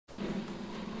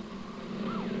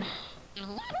Get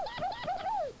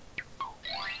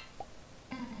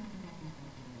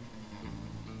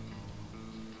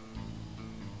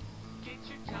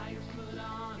your tires put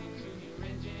on and tune your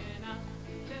engine up.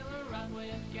 Fill her up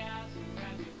with gas and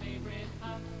grab your favorite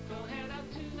pup. Go head up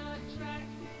to the track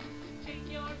to take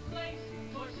your place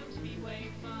for some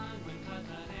speedway fun when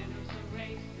Putt-Putt enters the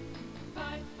race.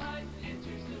 Putt-Putt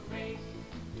enters the race.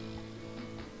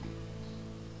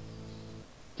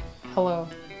 Hello.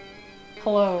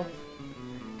 Hello.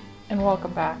 And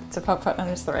welcome back to Putt-Putt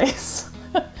enters the race.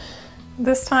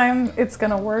 This time it's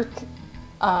gonna work.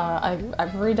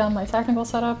 I've redone my technical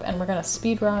setup and we're gonna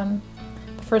speed run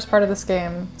the first part of this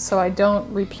game so I don't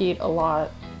repeat a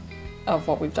lot of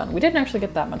what we've done. We didn't actually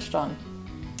get that much done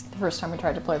the first time we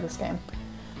tried to play this game.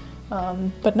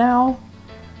 But now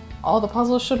all the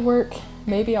puzzles should work.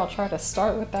 Maybe I'll try to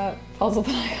start with that puzzle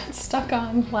that I got stuck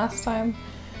on last time.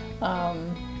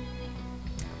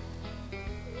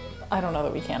 I don't know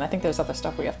that we can. I think there's other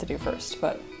stuff we have to do first,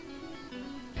 but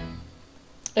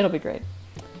it'll be great.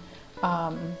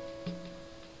 Yeah,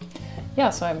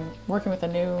 so I'm working with a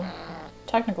new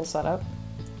technical setup.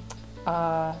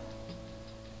 Oh,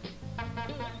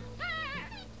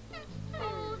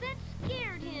 that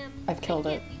scared him. I've killed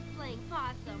it. He's playing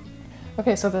possum.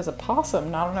 Okay, so there's a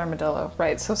possum, not an armadillo.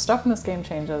 Right, so stuff in this game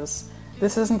changes.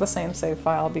 This isn't the same save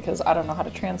file because I don't know how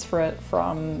to transfer it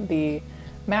from the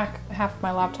Mac half of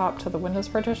my laptop to the Windows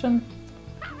partition.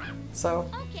 So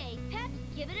Okay, Pep,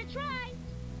 give it a try.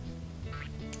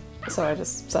 So I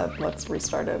just said, let's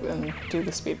restart it and do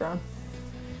the speedrun.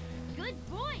 Good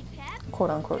boy, Pep. Quote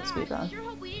unquote Gosh, speedrun. Sure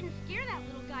hope we didn't scare that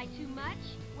little guy too much.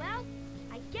 Well,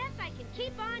 I guess I can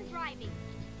keep on driving.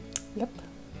 Yep.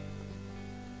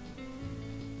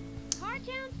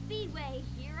 Cartown Speedway,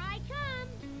 here I come.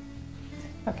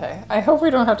 Okay, I hope we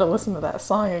don't have to listen to that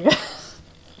song again.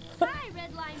 Hi,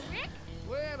 Redline Rick.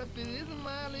 Well, if it isn't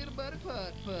my little buddy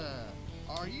Putt-Putt,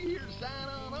 are you here to sign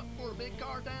on up for a big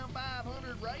Cartown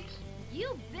 500 race?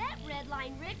 You bet,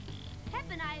 Redline Rick. Pep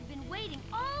and I have been waiting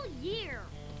all year.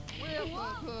 Well,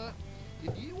 Putt-Putt,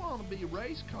 if you want to be a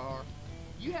race car,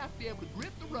 you have to be able to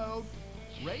grip the road,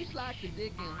 race like the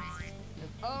Dickens, and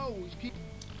always keep...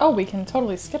 Oh, we can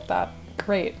totally skip that.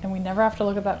 Great, and we never have to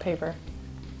look at that paper.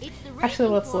 It's the Actually,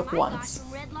 racing let's form look I got once.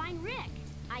 from Redline Rick.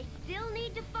 I still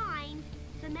need to find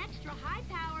some extra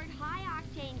high-powered,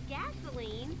 high-octane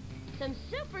gasoline, some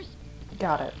super...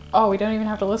 Got it. Oh, we don't even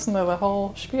have to listen to the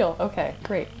whole spiel. Okay,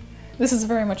 great. This is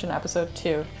very much an episode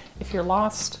 2. If you're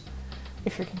lost,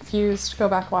 if you're confused, go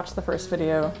back, watch the first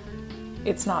video.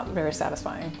 It's not very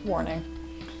satisfying. Warning.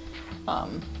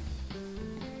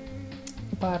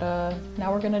 But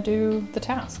now we're gonna do the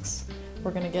tasks. We're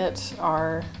gonna get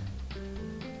our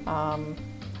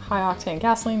high-octane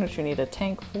gasoline, which we need a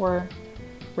tank for,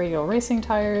 radial racing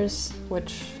tires,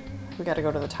 which we gotta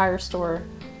go to the tire store,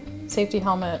 safety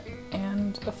helmet,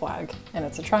 and a flag. And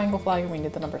it's a triangle flag and we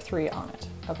need the number 3 on it.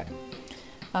 Okay.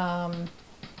 I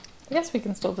guess we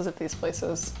can still visit these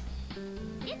places.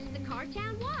 It's the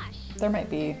Cartown Wash. There might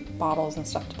be bottles and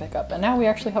stuff to pick up. And now we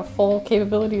actually have full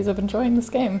capabilities of enjoying this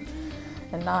game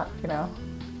and not, you know,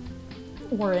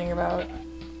 worrying about,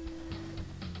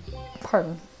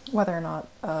 pardon, whether or not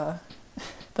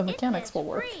the mechanics will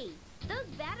work. Free. Those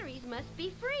batteries must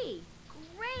be free.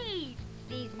 Great.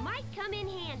 These might come in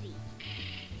handy.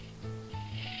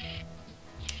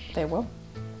 They will.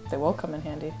 They will come in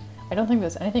handy. I don't think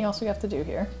there's anything else we have to do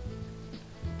here.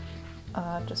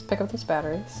 Just pick up those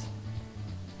batteries.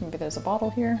 Maybe there's a bottle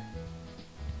here.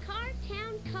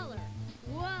 Cartown color.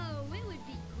 Whoa, it would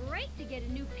be great to get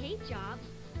a new paint job.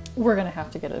 We're gonna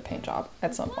have to get a paint job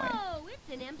at some point. Whoa, it's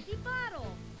an empty bottle.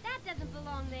 That doesn't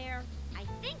belong there. I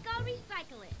think I'll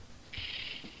recycle it.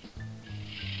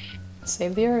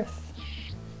 Save the Earth.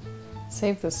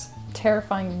 Save this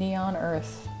terrifying neon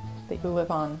Earth that you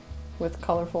live on with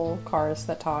colorful cars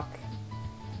that talk.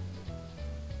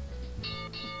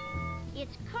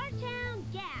 It's Cartown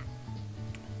gas.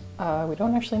 We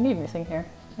don't actually need anything here.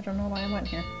 I don't know why I went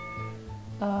here.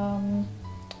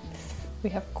 We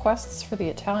have quests for the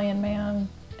Italian man,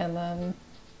 and then,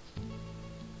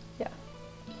 yeah.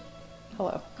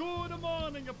 Hello. Good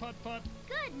morning, Putt-Putt.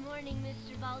 Good morning,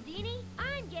 Mr. Baldini.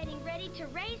 I'm getting ready to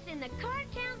race in the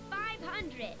Cartown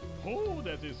 500. Oh,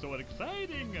 that is so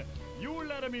exciting. You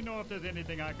let me know if there's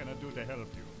anything I can do to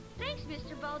help you. Thanks,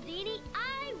 Mr. Baldini.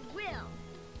 I will.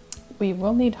 We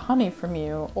will need honey from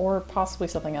you, or possibly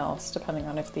something else, depending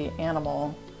on if the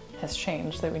animal has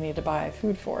changed that we need to buy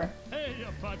food for. Hey,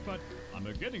 Putt-Putt, I'm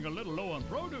getting a little low on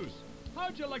produce.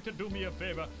 How'd you like to do me a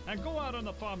favor and go out on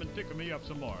the farm and pick me up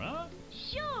some more, huh?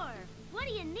 Sure. What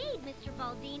do you need, Mr.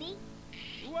 Baldini?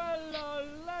 Well,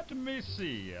 let me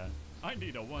see. I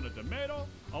need a one of tomato,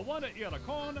 a one of ear of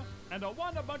corn, and a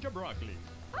one a bunch of broccoli.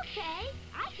 Okay,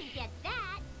 I can get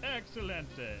that. Excellent.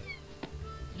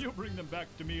 You bring them back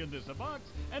to me in this box,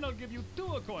 and I'll give you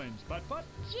 2 coins, Putt-Putt.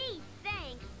 Gee,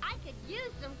 thanks. I could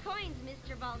use some coins,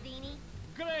 Mr. Baldini.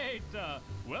 Great.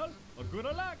 Well, good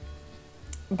luck.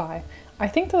 Bye. I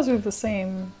think those are the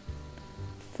same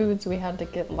foods we had to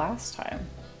get last time.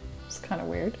 It's kind of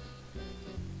weird.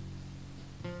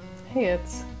 Hey,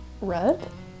 it's red?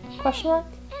 Question mark?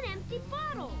 An empty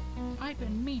bottle. I've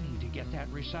been meaning to get that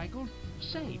recycled.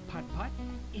 Say, Putt-Putt,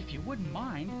 if you wouldn't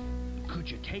mind, could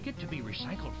you take it to be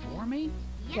recycled for me?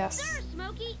 Yes. Sir,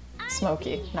 Smokey.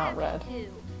 Smoky, not red.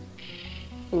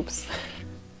 Oops.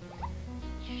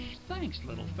 Thanks,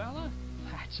 little fella.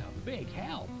 That's a big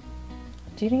help.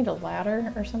 Do you need a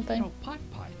ladder or something? So,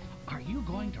 Putt-Putt, are you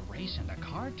going to race in the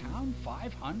Cartown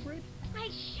 500? I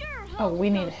sure hope Oh, we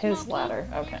so, need his Smokey. ladder.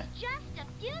 Okay. There's just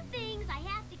a few things I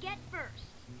have to get first.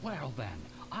 Well then,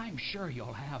 I'm sure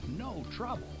you'll have no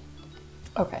trouble.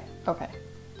 Okay, okay.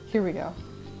 Here we go.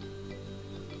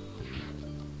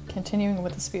 Continuing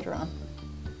with the speedrun.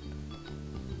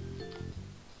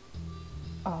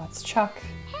 Oh, it's Chuck.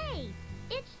 Hey,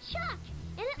 it's Chuck,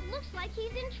 and it looks like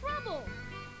he's in trouble.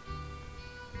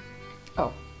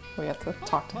 Oh, we have to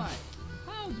talk to him. Putt-Putt,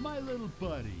 how's my little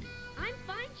buddy? I'm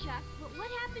fine, Chuck, but what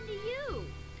happened to you?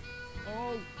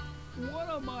 Oh, one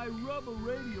of my rubber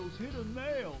radials hit a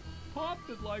nail. Popped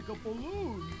it like a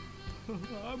balloon.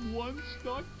 I'm one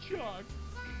stuck Chuck.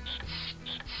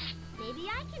 Maybe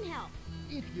I can help.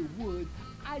 If you would,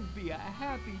 I'd be a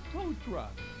happy tow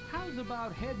truck. How's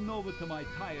about heading over to my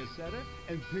tire setter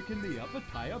and picking me up a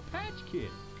tire patch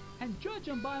kit? And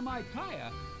judging by my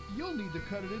tire, you'll need to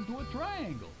cut it into a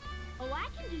triangle. Oh, I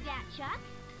can do that, Chuck.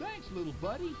 Thanks, little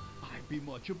buddy. I'd be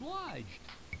much obliged.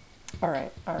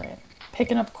 Alright, alright.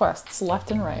 Picking up quests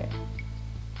left and right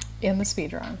in the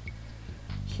speedrun.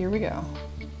 Here we go.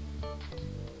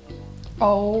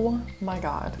 Oh my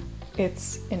god.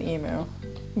 It's an emu.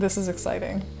 This is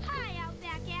exciting. Hi,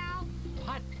 Outback Al.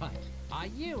 Putt-Putt, are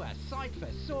you a sight for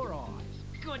sore eyes?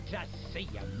 Good to see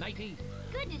you, matey.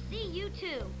 Good to see you,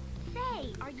 too.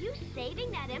 Say, are you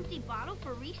saving that empty bottle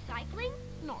for recycling?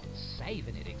 Not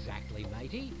saving it exactly,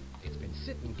 matey. It's been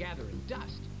sitting gathering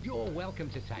dust. You're welcome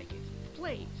to take it.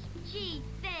 Please. Gee,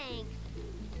 thanks.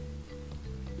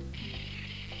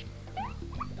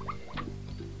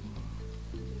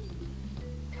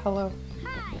 Hello.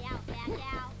 Hi, Outback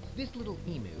Al. This little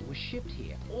emu was shipped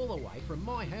here all the way from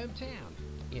my hometown.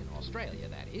 In Australia,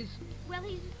 that is. Well,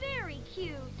 he's very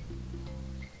cute.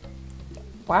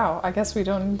 Wow, I guess we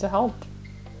don't need to help.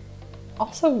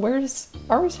 Also,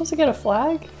 are we supposed to get a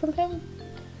flag from him?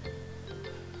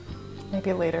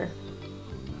 Maybe later.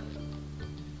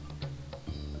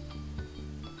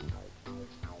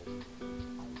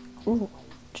 Ooh,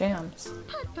 jams.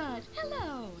 Putt-Putt,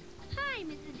 hello. Hi,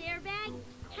 Mrs. Airbag.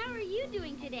 How are you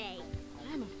doing today?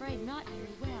 I'm afraid not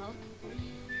very well.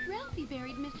 Ralphie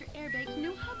buried Mr. Airbag's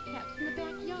new hubcaps in the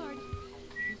backyard.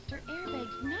 Mr.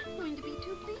 Airbag's not going to be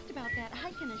too pleased about that,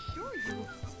 I can assure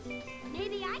you.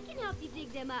 Maybe I can help you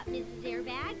dig them up, Mrs.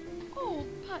 Airbag. Oh,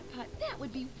 Putt-Putt, that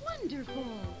would be wonderful.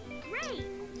 Great.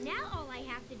 Now all I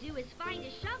have to do is find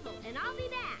a shovel, and I'll be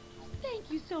back.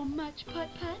 Thank you so much,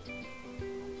 Putt-Putt.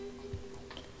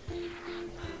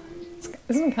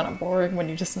 Isn't it kind of boring when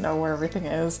you just know where everything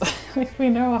is? Like, we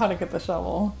know how to get the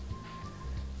shovel.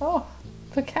 Oh,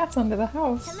 the cat's under the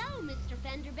house. Hello, Mr.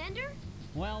 Fender Bender.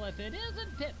 Well, if it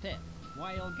isn't Pip-Pip,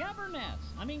 why, you'll governess.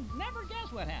 Never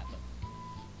guess what happened.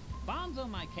 Bonzo,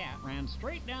 my cat, ran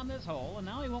straight down this hole, and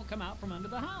now he won't come out from under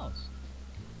the house.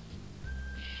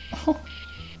 Oh,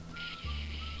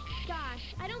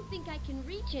 Gosh, I don't think I can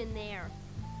reach in there.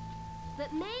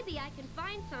 But maybe I can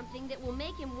find something that will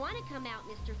make him want to come out,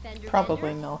 Mr. Fender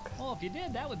probably Bender. milk. Well, if you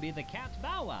did, that would be the cat's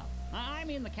bow wow. I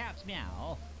mean the cat's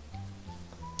meow.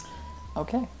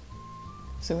 Okay.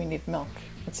 So we need milk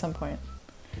at some point.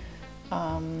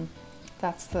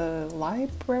 That's the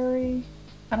library.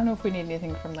 I don't know if we need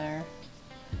anything from there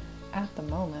at the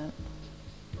moment.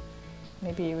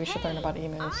 Maybe we should learn about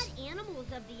emus. Odd animals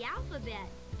of the alphabet.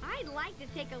 I'd like to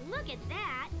take a look at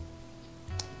that.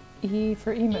 E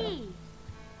for emu. E.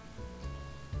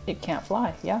 It can't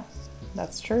fly. Yeah,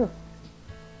 that's true.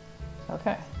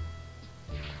 Okay.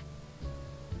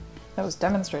 That was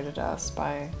demonstrated to us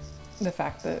by the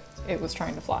fact that it was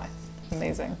trying to fly.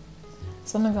 Amazing.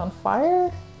 Something's on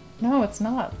fire? No, it's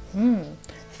not.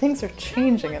 Things are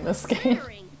changing in this game.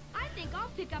 Glittering. I think I'll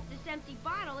pick up this empty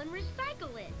bottle and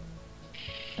recycle it.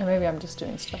 Or maybe I'm just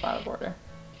doing stuff out of order.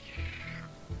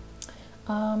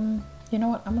 You know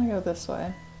what? I'm gonna go this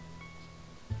way.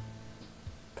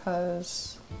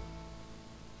 Because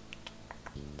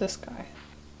this guy.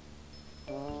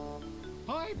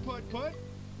 Hi, Putt-Putt.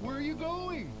 Where are you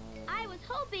going? I was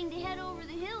hoping to head over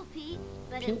the hill, Pete,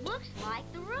 but it looks like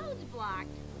the road's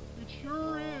blocked. It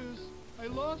sure is. I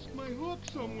lost my hook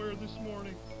somewhere this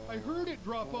morning. I heard it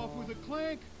drop off with a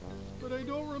clank, but I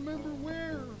don't remember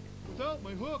where. Without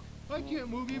my hook, I can't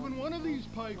move even one of these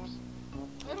pipes.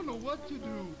 I don't know what to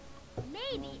do.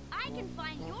 Maybe I can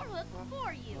find your hook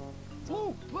for you.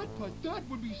 Oh, Putt-Putt, that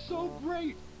would be so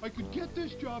great. I could get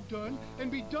this job done and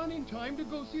be done in time to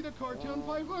go see the Cartown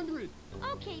 500.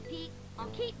 Okay, Pete. I'll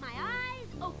keep my eyes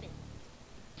open.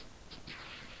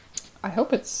 I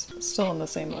hope it's still in the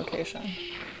same location.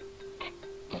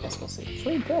 I guess we'll see.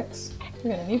 Free bricks.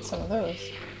 We're gonna need some of those.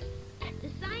 The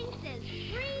sign says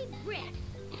free bricks.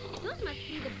 Those must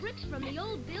be the bricks from the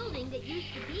old building that used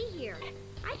to be here.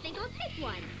 I think I'll take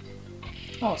one.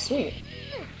 Oh, sweet.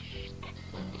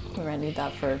 We're gonna need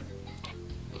that for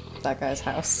that guy's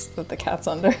house that the cat's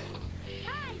under.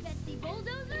 Hi, Betsy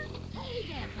Bulldozer. Hey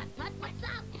there, Putt-Putt. What's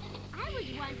up? I was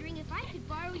wondering if I could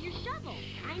borrow your shovel.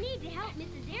 I need to help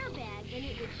Mrs. Airbag, and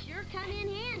it would sure come in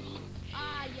handy.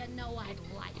 You know I'd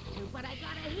like to, but I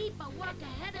got a heap of work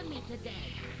ahead of me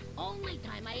today. Only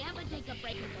time I ever take a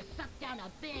break is to suck down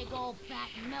a big old fat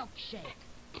milkshake.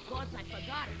 Of course, I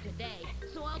forgot it today,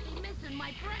 so I'll be missing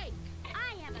my break.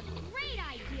 I have a great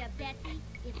idea, Betsy.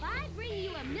 If I bring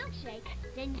you a milkshake,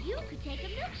 then you could take a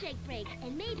milkshake break,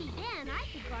 and maybe then I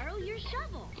could borrow your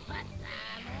shovel. But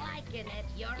I'm liking it.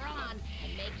 You're on.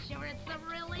 And make sure it's a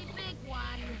really big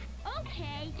one.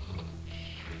 Okay.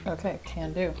 Okay,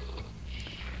 can do.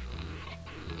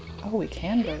 Oh, we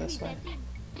can go this way. Betsy,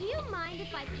 do you mind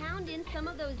if I pound in some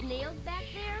of those nails back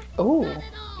there? Oh. Not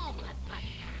at all,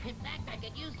 Putt-Putt. In fact, I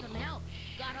could use some help.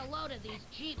 Got a load of these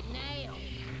cheap nails.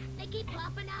 They keep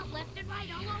popping out left and right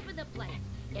all over the place.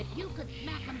 If you could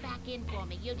smack them back in for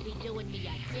me, you'd be doing me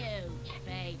a huge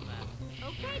favor.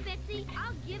 Okay, Betsy,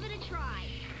 I'll give it a try.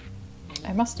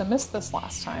 I must have missed this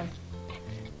last time.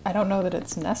 I don't know that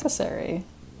it's necessary.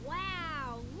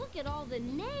 Wow, look at all the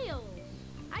nails.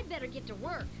 I'd better get to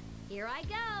work. Here I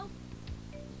go.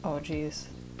 Oh, geez.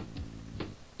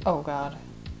 Oh, God.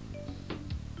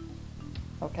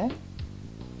 Okay.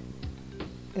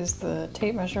 Is the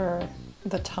tape measure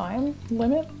the time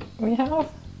limit we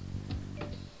have?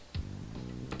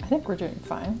 I think we're doing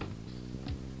fine.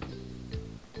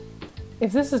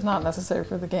 If this is not necessary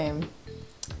for the game,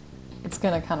 it's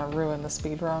gonna kind of ruin the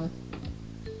speed run.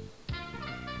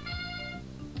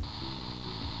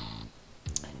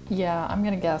 Yeah, I'm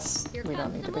gonna guess we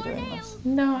don't need to be doing this.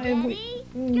 No,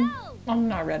 I'm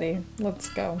not ready. Let's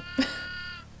go.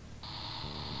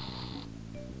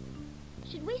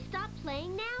 Should we stop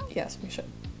playing now? Yes, we should.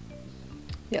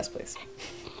 Yes, please.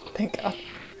 Thank God.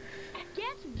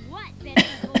 Guess what, Betsy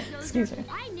Bulldozer? Excuse me.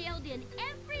 I nailed in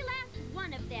every last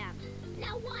one of them.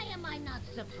 Now, why am I not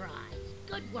surprised?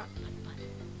 Good work, Putt-Putt.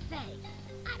 Say,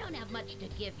 I don't have much to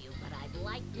give you, but I'd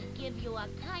like to give you a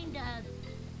kind of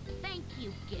thank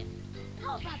you gift.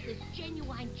 How about this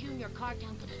genuine Junior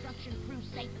Cartown Construction Crew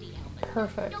safety helmet?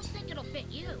 Perfect. Don't think it'll fit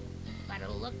you, but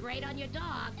it'll look great on your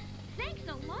dog. Thanks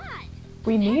a lot.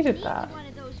 We needed that. One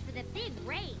of those for the big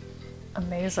race.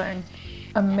 Amazing.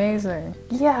 Amazing.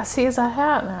 Yes, he has a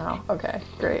hat now. Okay,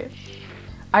 great.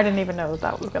 I didn't even know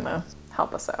that was gonna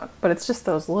help us out. But it's just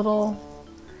those little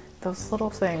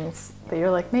things that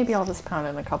you're like, maybe I'll just pound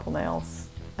in a couple nails.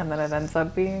 And then it ends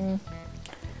up being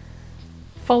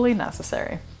fully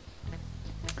necessary.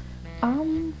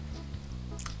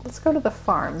 Let's go to the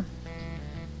farm.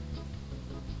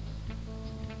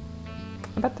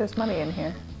 I bet there's money in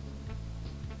here.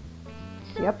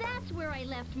 So Yep. that's where I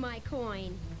left my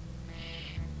coin.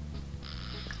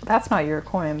 That's not your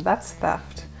coin, that's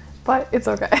theft. But it's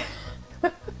okay.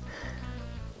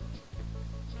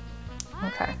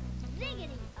 Okay. Ziggity,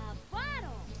 a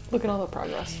bottle. Look at all the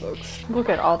progress, folks. Look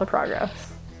at all the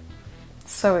progress.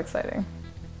 So exciting.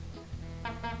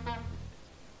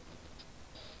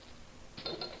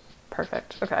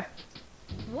 Perfect, okay.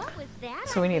 What was that?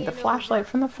 So we need the flashlight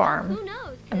from the farm, Who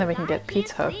knows? and then we 'Cause can get I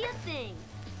Pete's can't hook. see a thing.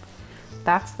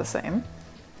 That's the same.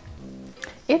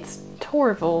 It's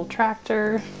Torval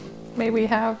tractor. May we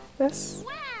have this?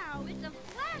 Wow, it's a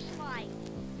flashlight.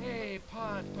 Hey,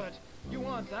 Putt-Putt, you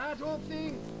want that old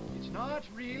thing? It's not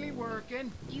really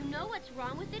working. Do you know what's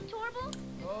wrong with it, Torval?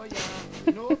 Oh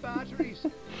yeah, no batteries.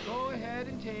 Go ahead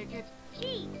and take it.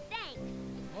 Gee, thanks.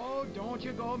 Oh, don't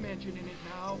you go mentioning it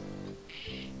now.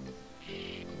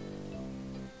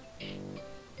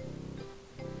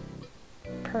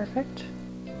 Perfect.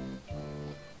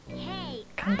 Hey,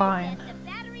 Combine. I bet the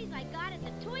batteries I got at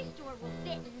the toy store will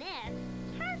fit in this.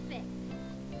 Perfect.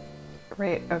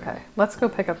 Right, okay. Let's go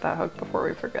pick up that hook before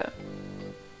we forget.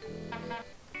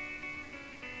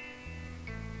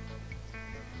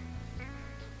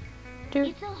 Dude.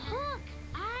 It's a hook.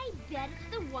 I bet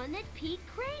it's the one that Pete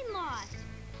Crane lost.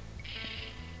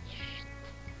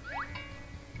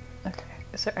 Okay,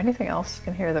 is there anything else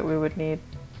in here that we would need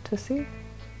to see?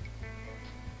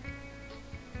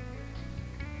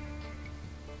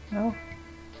 No?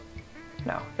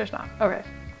 No, there's not. Okay.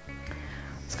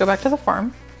 Let's go back to the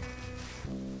farm.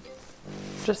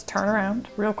 Just turn around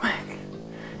real quick.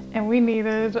 And we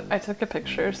needed, I took a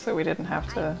picture so we didn't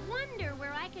have to. I wonder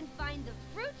where I can find the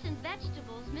fruits and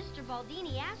vegetables Mr.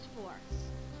 Baldini asked for.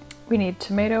 We need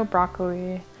tomato,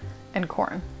 broccoli, and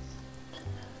corn.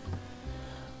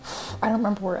 I don't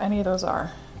remember where any of those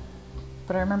are,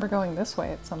 but I remember going this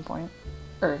way at some point.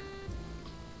 Or,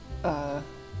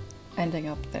 ending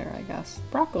up there, I guess.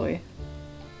 Broccoli.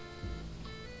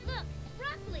 Look,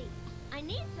 broccoli. I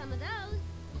need some of those.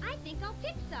 I think I'll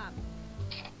pick some.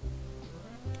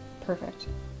 Perfect.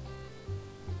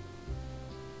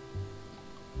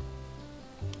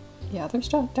 Yeah, there's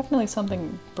definitely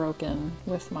something broken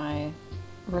with my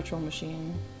virtual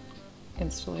machine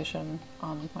installation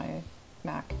on my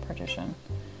Mac partition,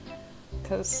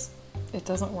 because it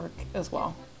doesn't work as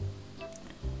well.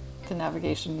 The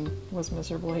navigation was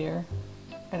miserable here,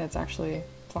 and it's actually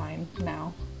fine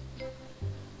now.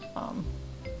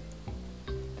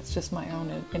 It's just my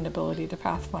own inability to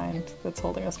pathfind that's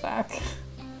holding us back.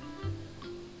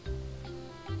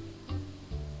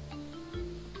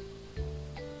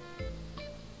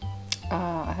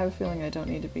 I have a feeling I don't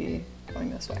need to be going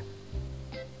this way.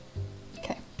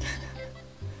 Okay.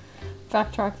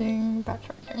 Backtracking.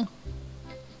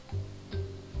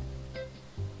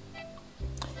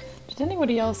 Did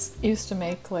anybody else used to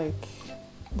make like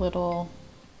little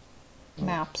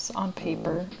maps on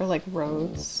paper or like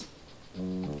roads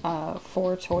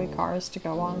for toy cars to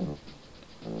go on?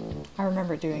 I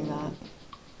remember doing that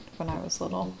when I was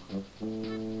little.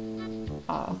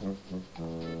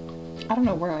 I don't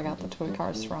know where I got the toy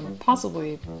cars from.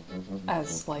 Possibly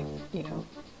as like, you know,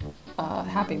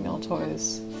 Happy Meal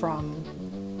toys from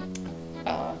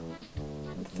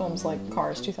films like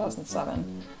Cars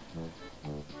 2007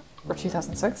 or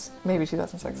 2006, maybe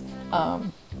 2006.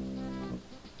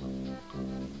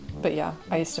 But yeah,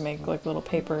 I used to make like little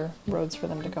paper roads for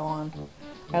them to go on.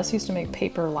 I also used to make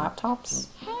paper laptops.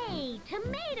 Hey,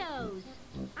 tomatoes!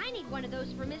 I need one of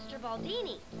those for Mr.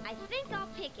 Baldini. I think I'll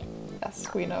pick it.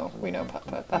 Yes, we know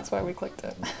Putt-Putt. That's why we clicked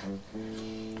it.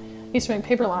 Used to make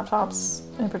paper laptops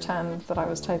and pretend that I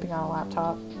was typing on a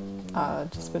laptop,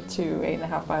 just with two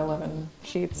 8.5 by 11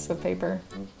 sheets of paper.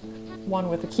 One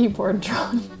with a keyboard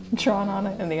drawn on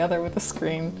it, and the other with a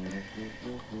screen.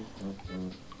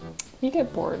 You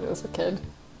get bored as a kid.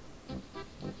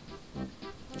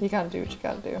 You gotta do what you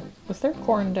gotta do. Was there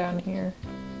corn down here?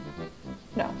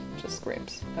 No, just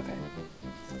grapes. Okay.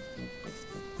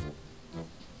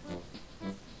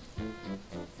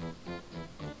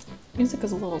 Music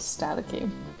is a little staticky.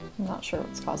 I'm not sure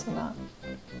what's causing that.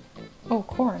 Oh,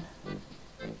 corn.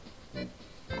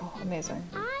 Oh, amazing.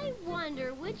 I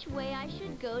wonder which way I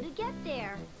should go to get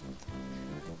there.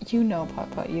 You know,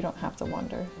 Putt-Putt, you don't have to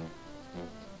wonder.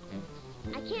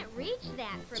 I can't reach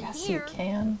that from Yes, here. you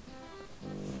can.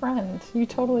 Friend, you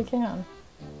totally can.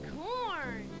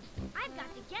 Corn! I've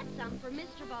got to get some for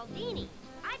Mr. Baldini.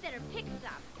 I better pick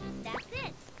some. That's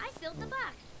it. I filled the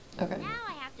box. Okay. Now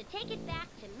I have to take it back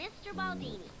to Mr.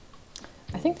 Baldini.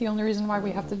 I think the only reason why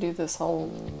we have to do this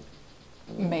whole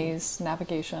maze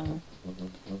navigation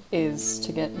is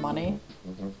to get money.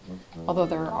 Although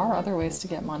there are other ways to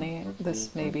get money,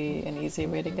 this may be an easy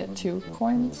way to get 2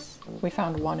 coins. We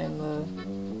found one in the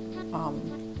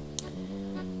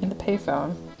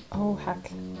payphone. Oh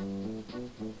heck.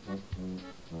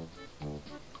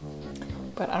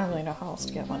 But I don't really know how else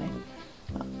to get money.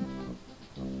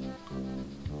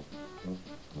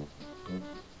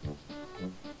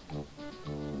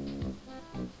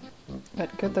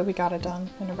 But good that we got it done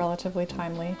in a relatively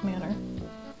timely manner.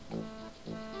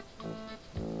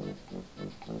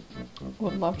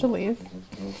 Would love to leave.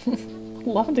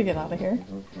 Love to get out of here.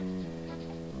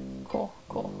 Cool,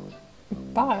 cool.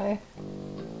 Bye.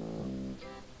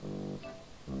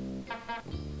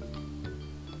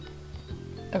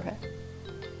 Okay.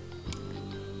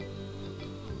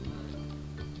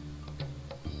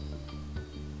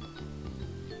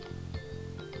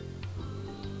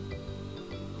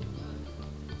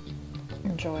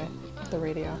 Enjoy the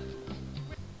radio.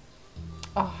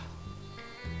 Ah,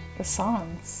 the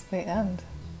songs, they end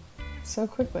so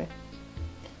quickly.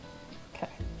 Okay,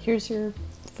 here's your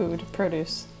food,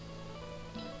 produce.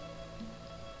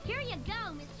 Here you you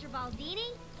go, Mr.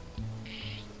 Baldini.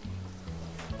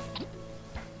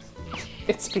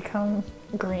 It's become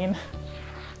green.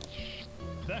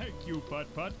 Thank you,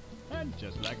 Putt-Putt. And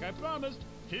just like I promised,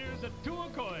 here's a 2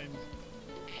 of coins.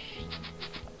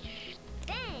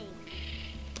 Thanks.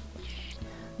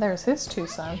 There's his 2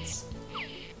 cents.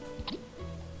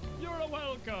 You're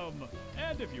welcome.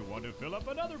 And if you want to fill up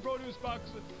another produce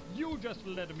box, you just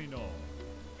let me know.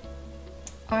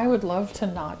 I would love to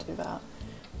not do that.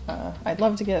 I'd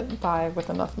love to get by with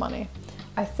enough money.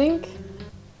 I think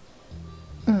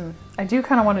I do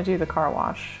kind of want to do the car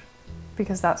wash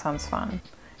because that sounds fun.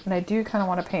 And I do kind of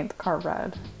want to paint the car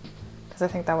red because I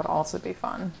think that would also be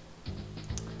fun.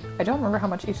 I don't remember how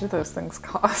much each of those things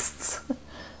costs.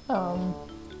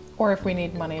 Or if we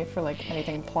need money for like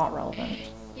anything plot relevant.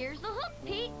 Here's the hook,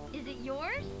 Pete. Is it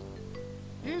yours?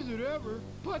 Is it ever?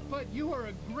 Putt-Putt, you are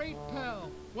a great pal.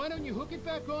 Why don't you hook it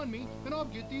back on me, and I'll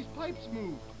get these pipes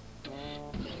moved.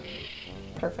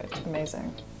 Perfect.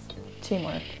 Amazing.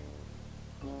 Teamwork.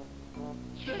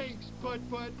 Thanks,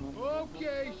 Putt-Putt.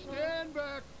 Okay, stand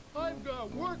back. I've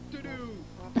got work to do.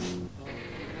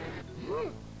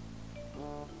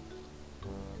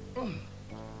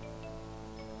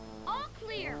 All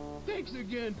clear. Thanks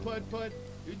again, Putt-Putt.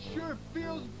 It sure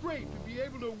feels great to be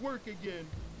able to work again.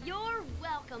 You're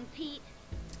welcome, Pete.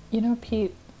 You know,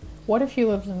 Pete, what if you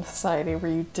lived in a society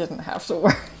where you didn't have to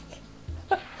work?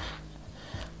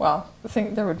 Well, I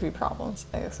think there would be problems,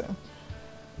 I assume.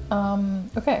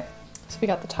 Okay, so we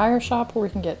got the tire shop where we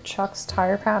can get Chuck's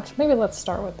tire patch. Maybe let's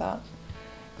start with that.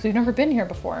 Because we've never been here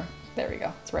before. There we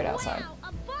go, it's right outside. Wow,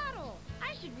 a bottle.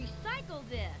 I should recycle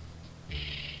this.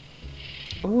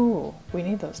 Ooh, we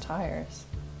need those tires.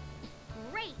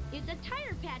 Great, it's a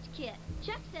tire patch kit.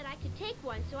 Chuck said I could take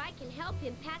one so I can help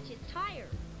him patch his tires.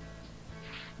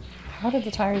 How did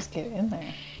the tires get in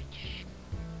there?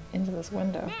 Into this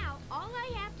window. Now, all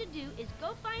I have to do is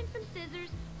go find some scissors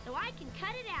so I can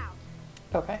cut it out.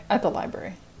 Okay, at the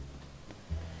library.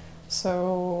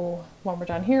 So when we're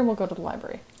done here, we'll go to the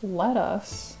library. Let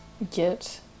us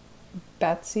get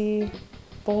Betsy,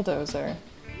 Bulldozer,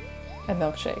 and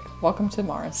Milkshake. Welcome to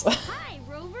Mars. Hi,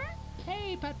 Rover.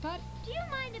 Hey, Putt-Putt. Do you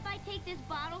mind if I take this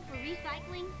bottle for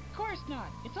recycling? Of course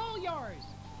not. It's all yours.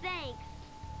 Thanks.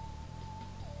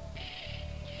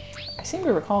 I seem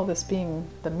to recall this being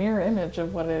the mirror image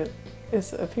of what it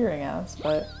is appearing as,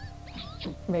 but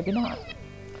maybe not.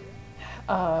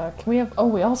 Can we have... Oh,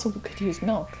 we also could use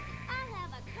milk. I'll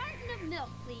have a carton of milk,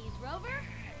 please, Rover.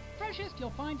 Freshest you'll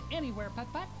find anywhere,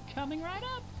 Putt-Putt. Coming right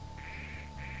up.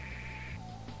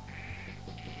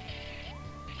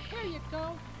 Here you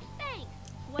go. Thanks.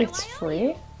 What It's do I owe free?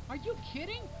 you? Are you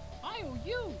kidding? I owe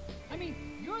you. I mean,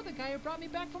 you're the guy who brought me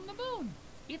back from the moon.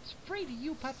 It's free to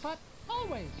you, Putt-Putt.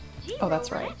 Always. Gee, Oh,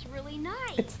 that's Rover, right. That's really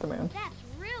nice. It's the moon. That's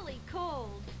really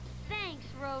cold. Thanks,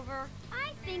 Rover.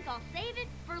 I think I'll save it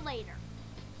for later.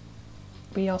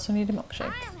 We also need a milkshake.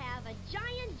 I'll have a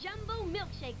giant jumbo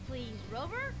milkshake, please,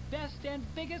 Rover. Best and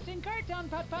biggest in Cartown,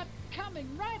 Putt-Putt. Coming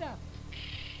right up.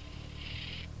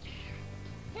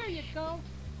 Here you go.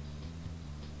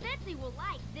 Betsy will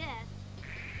like this.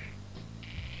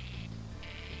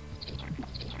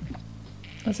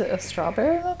 Is it a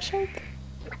strawberry milkshake?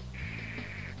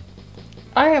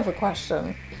 I have a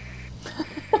question.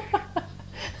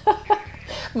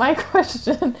 My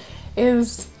question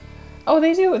is, oh,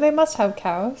 they must have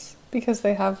cows because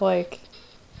they have like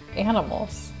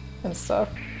animals and stuff.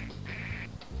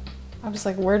 I'm just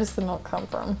like, where does the milk come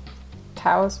from?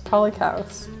 Cows? Probably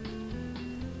cows.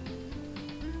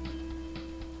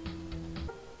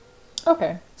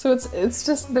 Okay, so it's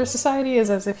just their society is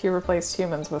as if you replaced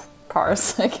humans with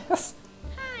cars, I guess.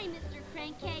 Hi, Mr.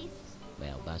 Crankcase.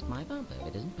 Well, bust my bumper if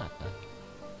it isn't Putt-Putt.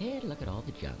 Here, look at all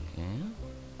the junk, yeah?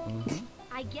 Mm-hmm.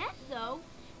 I guess so.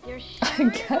 There's I sure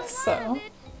guess is a lot so. of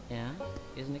it. Yeah?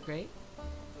 Isn't it great?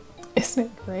 Isn't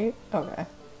it great? Okay.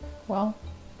 Well,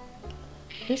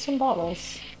 here's some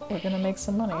bottles. We're gonna make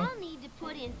some money. I'll need to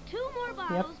put in 2 more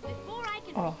bottles before I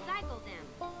can Oh. recycle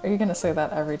them. Are you gonna say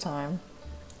that every time?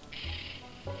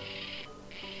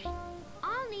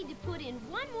 I'll need to put in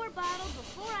 1 more bottle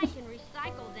before I can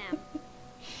recycle them.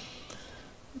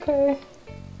 Okay.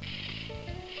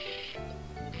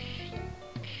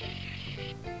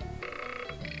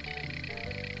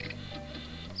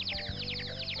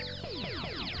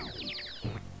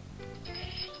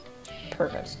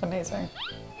 Perfect. Amazing.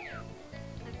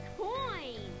 A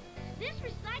coin! This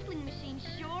recycling machine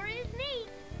sure is neat.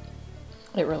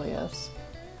 It really is.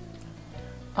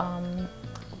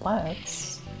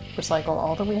 Let's recycle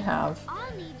all that we have.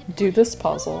 I'll need to Do put this in 2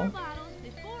 puzzle. more bottles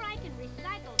before I can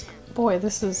recycle them. Boy,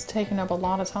 this is taking up a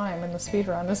lot of time in the speed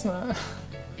run, isn't it?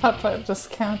 Putt-Putt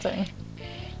just counting.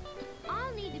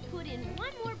 I'll need to put in one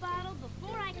more bottle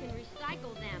before I can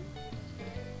recycle them.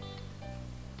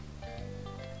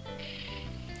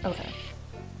 Okay.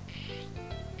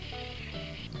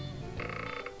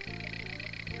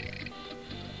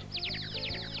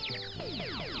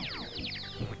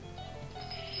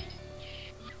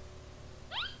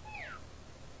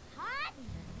 Hot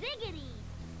ziggity!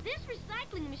 This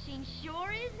recycling machine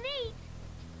sure is neat.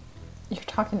 You're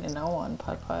talking to no one,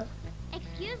 Putt-Putt.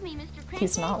 Excuse me, Mr. Crankcase.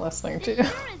 He's not listening to This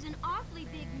you. sure is an awfully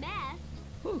big mess.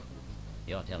 Whew.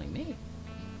 You're telling me?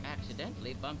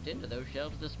 Accidentally bumped into those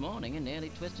shelves this morning and nearly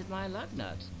twisted my lug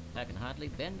nuts. I can hardly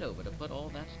bend over to put all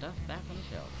that stuff back on the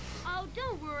shelf. Oh,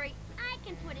 don't worry. I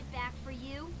can put it back for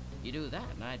you. You do that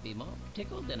and I'd be more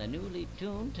tickled than a newly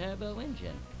tuned turbo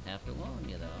engine. Have to warn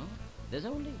you though, there's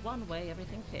only one way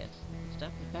everything fits.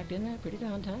 Stuff is packed in there pretty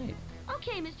darn tight.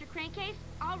 Okay, Mr. Crankcase.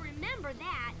 I'll remember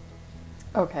that.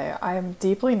 Okay, I'm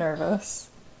deeply nervous.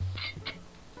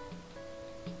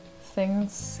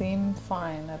 Things seem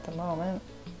fine at the moment.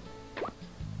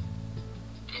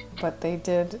 But they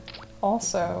did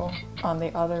also on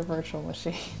the other virtual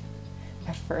machine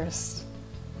at first.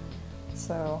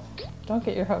 So don't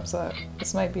get your hopes up.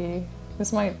 This might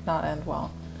not end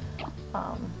well.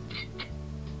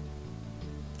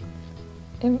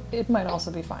 It might also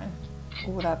be fine.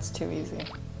 Ooh, that's too easy.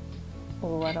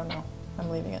 Ooh, I don't know. I'm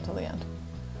leaving it till the end.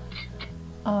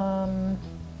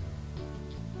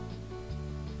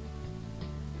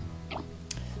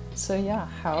 So yeah,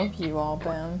 how have you all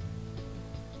been?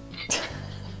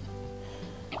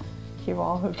 You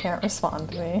all who can't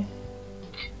respond to me.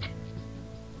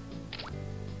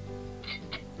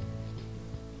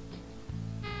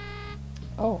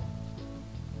 Oh.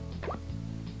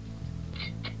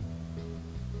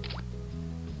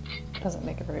 Doesn't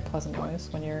make a very pleasant noise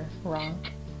when you're wrong.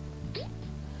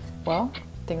 Well,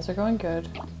 things are going good.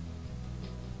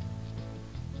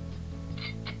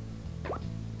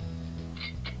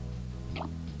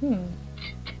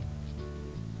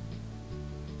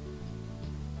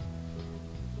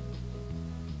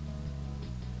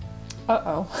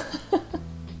 Uh-oh.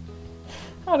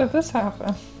 How did this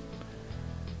happen?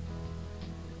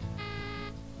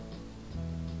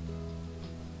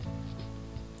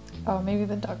 Oh, maybe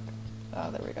the duck.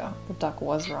 Oh, there we go. The duck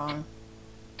was wrong.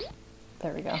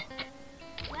 There we go.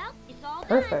 Well, it's all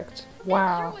Perfect. done.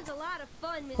 Wow. That sure was a lot of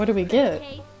fun, Mr. What do we get?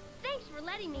 Crankcase. Thanks for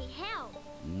letting me help.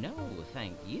 No,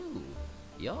 thank you.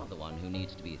 You're the one who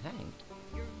needs to be thanked.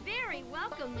 You're very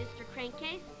welcome, Mr.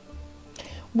 Crankcase.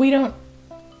 We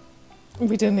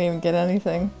didn't even get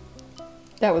anything.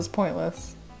 That was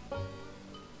pointless.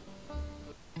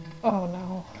 Oh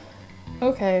no.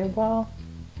 Okay, well,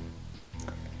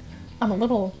 I'm a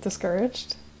little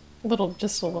discouraged.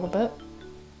 Just a little bit.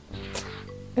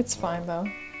 It's fine though.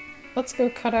 Let's go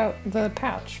cut out the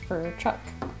patch for Chuck.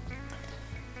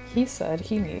 He said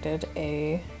he needed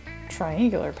a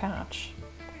triangular patch.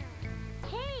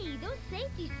 Hey, those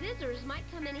safety scissors might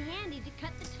come in handy to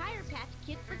cut the tire patch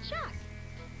kit for Chuck.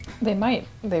 They might.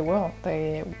 They will.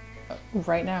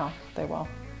 Right now, they will.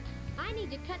 I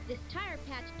need to cut this tire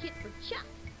patch kit for Chuck.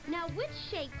 Now, which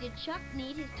shape did Chuck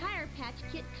need his tire patch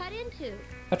kit cut into?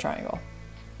 A triangle.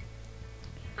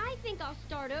 I think I'll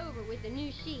start over with the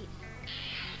new sheets.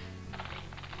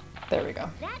 There we go.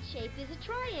 That shape is a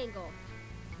triangle.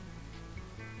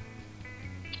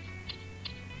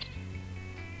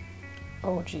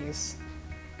 Oh, jeez.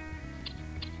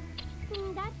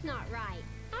 That's not right.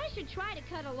 I should try to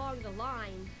cut along the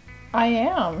lines. I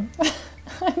am.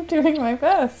 I'm doing my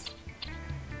best.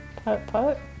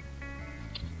 Putt-Putt.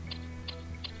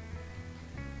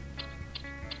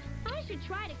 I should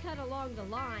try to cut along the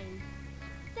lines.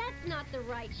 That's not the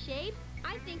right shape.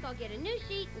 I think I'll get a new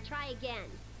sheet and try again.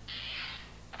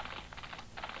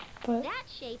 But that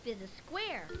shape is a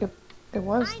square. It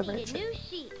was the I right need a shape. new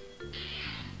sheet.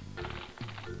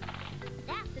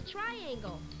 That's a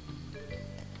triangle.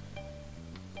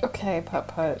 Okay,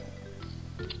 Putt-Putt.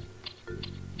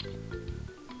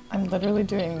 I'm literally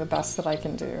doing the best that I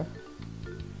can do.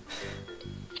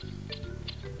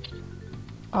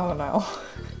 Oh no.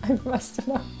 I messed it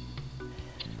up.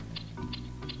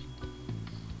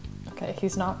 Okay,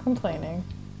 he's not complaining.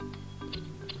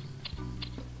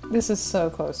 This is so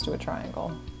close to a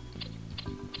triangle.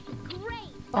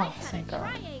 Great! Oh, thank God.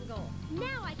 Triangle.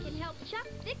 Now I can help Chuck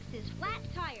fix his flat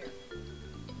tire.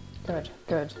 Good,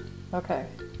 good. Okay.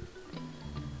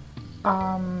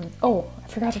 Oh, I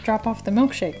forgot to drop off the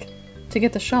milkshake to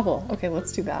get the shovel. Okay,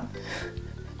 let's do that.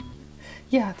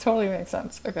 Yeah, totally makes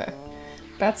sense. Okay.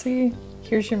 Betsy,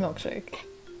 here's your milkshake.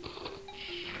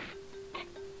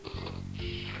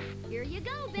 Here you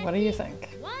go, Betsy. What do you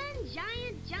think? One,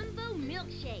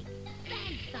 milkshake.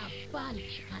 Thanks a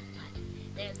bunch, Putt-Putt.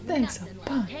 There's Thanks a nothing like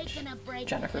bunch. taking a break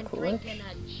Jennifer and Coolidge. drinking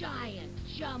a giant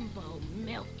jumbo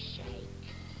milkshake.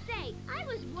 Say, I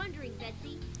was wondering,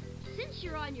 Betsy, since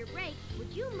you're on your break,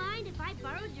 would you mind if I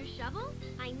borrowed your shovel?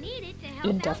 I need it to help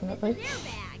Indefinitely. out Mrs.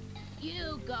 Airbag.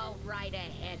 You go right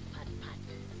ahead, Putt-Putt.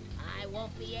 I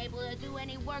won't be able to do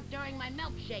any work during my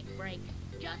milkshake break.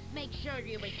 Just make sure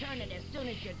you return it as soon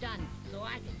as you're done, so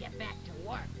I can get back to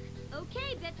work.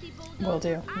 Okay, Betsy Bulldozer. Will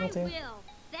do, I will do. will.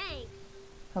 Thanks.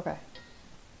 Okay.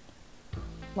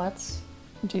 Let's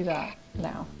do that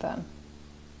now, then.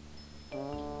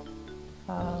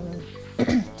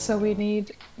 So we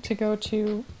need to go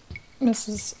to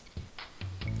Mrs.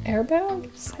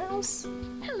 Airbag's house?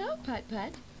 Hello,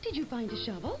 Putt-Putt. Did you find a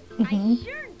shovel? I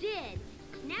sure did.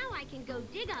 Now I can go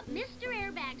dig up Mr.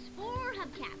 Airbag's 4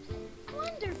 hubcaps.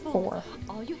 Wonderful. 4.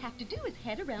 All you have to do is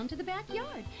head around to the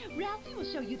backyard. Ralphie will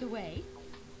show you the way.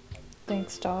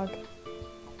 Thanks, dog.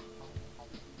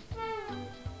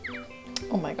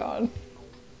 Oh my god.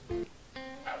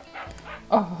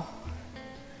 Oh.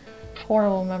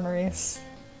 Horrible memories.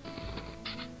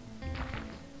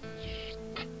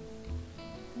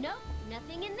 Nope,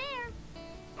 nothing in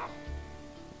there.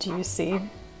 Do you see?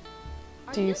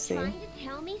 Are Do you see? trying to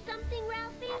tell me something,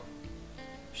 Ralphie?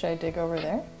 Should I dig over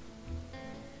there?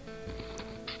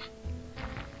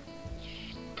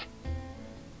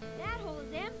 That hole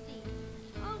is empty.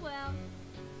 Oh well.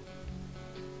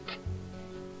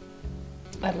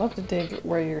 I'd love to dig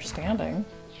where you're standing.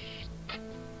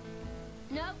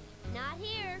 Nope, not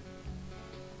here.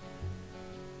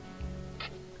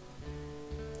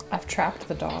 I've trapped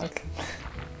the dog.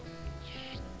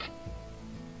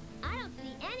 I don't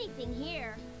see anything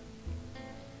here.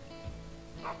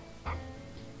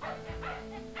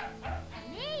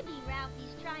 Maybe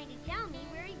Ralphie's trying to tell me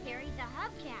where he buried the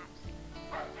hubcaps.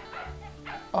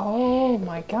 Oh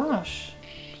my gosh.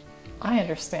 I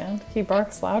understand. He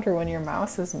barks louder when your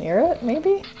mouse is near it,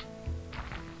 maybe?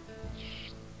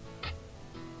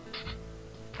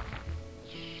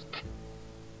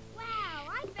 Wow,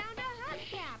 I found a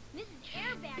hubcap. Mrs.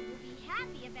 Airbag will be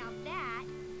happy about that.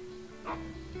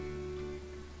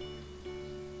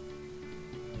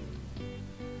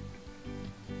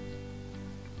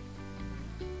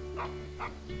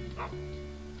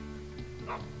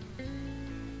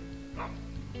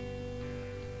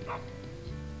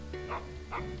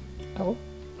 Oh.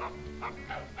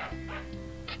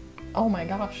 Oh my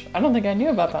gosh. I don't think I knew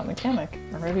about that mechanic.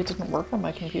 Or maybe it didn't work on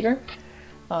my computer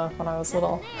when I was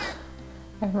little.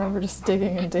 I remember just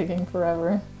digging and digging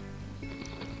forever.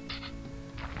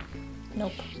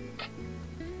 Nope.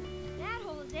 That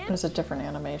hole is empty. There's a different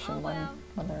animation Oh, well.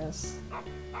 when there is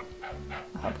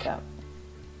a hubcap.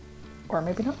 Or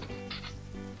maybe not.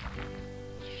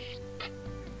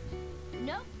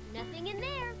 Nope, nothing in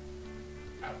there.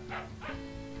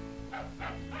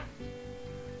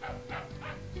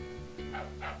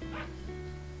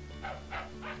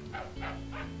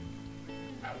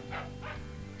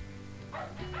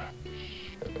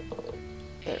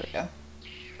 There we go.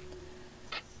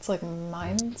 It's like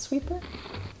Minesweeper?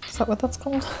 Is that what that's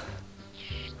called?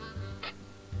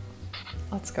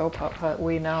 Let's go, Putt-Putt.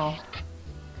 We know.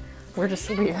 We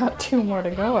got 2 more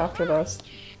to go after this.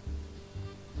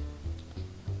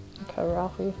 Okay,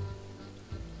 Ralphie.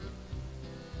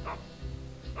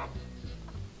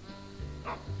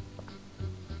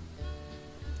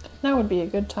 Now would be a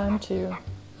good time to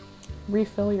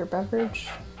refill your beverage.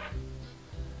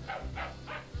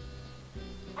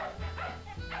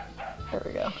 There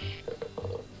we go.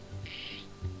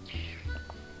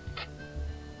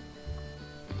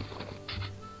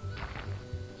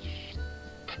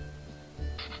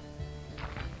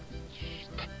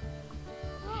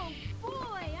 Oh boy,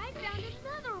 I found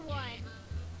another one.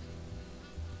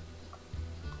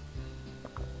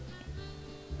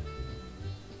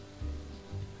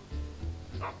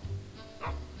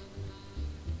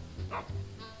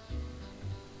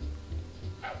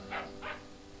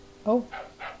 Oh.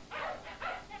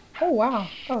 Oh wow,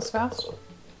 that was fast.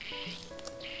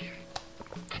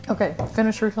 Okay,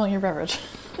 finish refilling your beverage.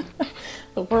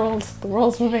 the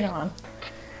world's moving on.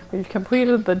 We've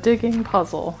completed the digging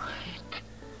puzzle.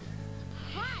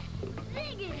 Hot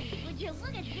diggity! Would you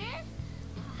look at this?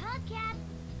 A hubcap,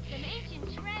 some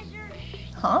ancient treasure,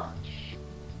 Huh?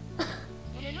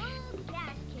 and an old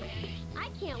gas can. I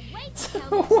can't wait to tell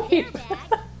Mrs. Wait.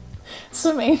 Airbag.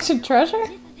 Some ancient treasure?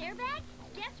 Mrs. Airbag,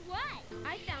 guess what?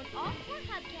 I found all 4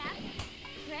 hubcaps,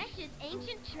 precious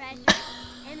ancient treasure,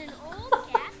 and an old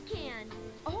gas can.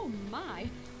 Oh my,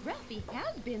 Ralphie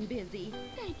has been busy.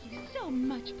 Thank you so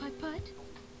much, Putt-Putt.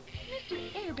 Mr.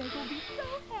 Airbag will be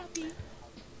so happy.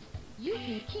 You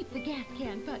can keep the gas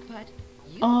can, Putt-Putt.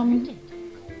 You Um, earned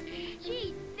it.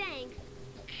 Gee, thanks.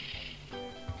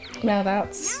 Now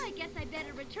that's... Now I guess I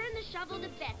better return the shovel to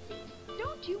Betsy.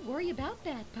 Don't you worry about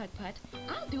that, Putt-Putt.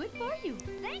 I'll do it for you.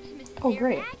 Thanks, Mrs. Oh,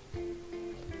 great. Airbag.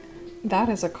 That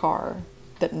is a car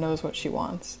that knows what she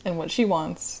wants. And what she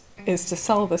wants is to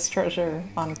sell this treasure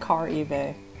on car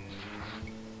eBay.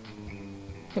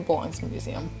 It belongs in a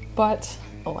museum. But,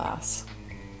 alas.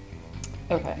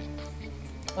 Okay.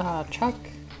 Chuck,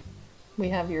 we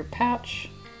have your patch.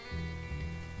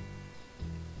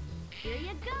 Here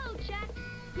you go, Chuck.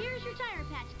 Here's your tire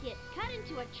patch kit, cut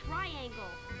into a triangle.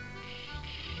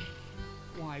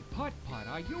 Why, Putt-Putt,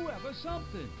 are you ever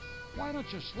something? Why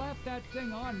don't you slap that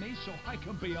thing on me so I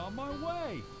can be on my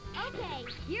way? Okay,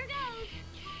 here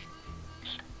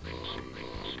goes.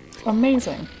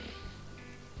 Amazing.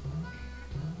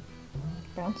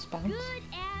 Bounce, bounce. Good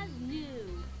as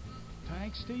new.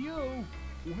 Thanks to you.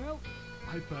 Well,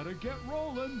 I better get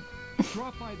rolling.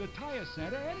 Drop by the tire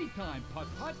center anytime,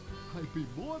 Putt-Putt. I'd be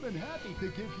more than happy to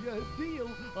give you a deal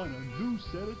on a new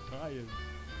set of tires.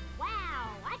 Wow,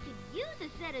 I could use a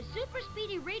set of super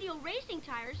speedy radial racing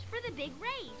tires for the big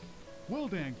race. Well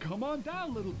then, come on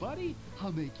down, little buddy.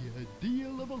 I'll make you a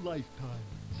deal of a lifetime.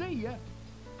 See ya.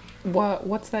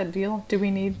 What's that deal? Do we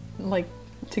need, like,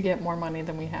 to get more money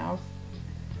than we have?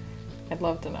 I'd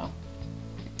love to know.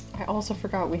 I also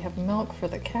forgot we have milk for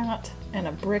the cat and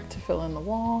a brick to fill in the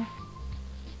wall.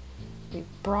 We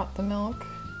brought the milk.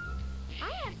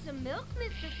 I have some milk,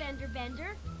 Mr. Fender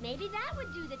Bender. Maybe that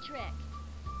would do the trick.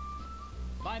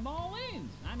 By all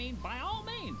means. By all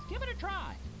means. Give it a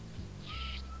try.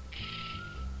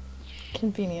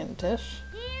 Convenient dish.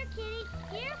 Here, kitty.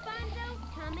 Here,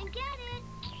 Fonzo. Come and get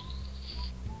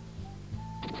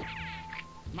it.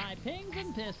 My pings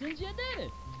and pistons, you did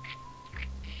it.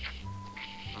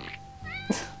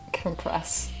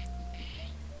 Compress.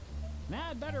 Now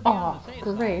I'd better be on the safe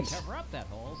great. side and cover up that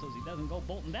hole so he doesn't go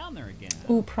bolting down there again.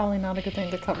 Ooh, probably not a good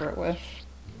thing to cover it with.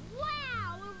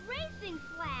 Wow, a racing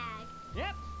flag.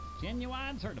 Yep,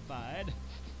 genuine certified.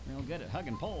 Real good at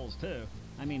hugging poles, too.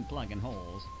 Plugging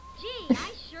holes. Gee,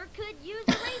 I sure could use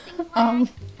a racing flag.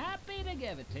 Happy to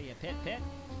give it to you, Pit-Pit.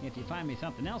 If you find me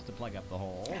something else to plug up the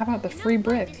hole. How about the free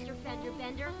brick? Mr. Fender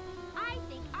Bender, I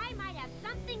think I might have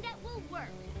something that will work.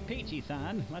 Peachy,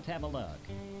 son. Let's have a look.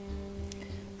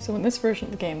 So in this version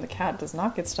of the game, the cat does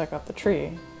not get stuck up the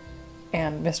tree,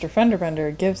 and Mr.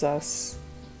 Fenderbender gives us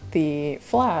the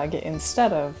flag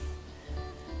instead of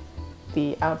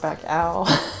the Outback Owl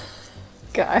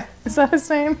guy. Is that his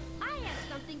name? I have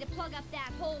something to plug up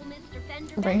that hole, Mr.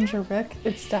 Fender Bender. Ranger Rick?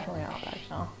 It's definitely Outback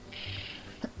Owl.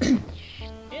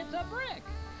 It's a brick.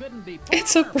 Couldn't be more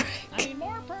It's a perfect. brick.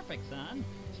 More perfect, son.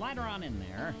 Slide her on in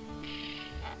there.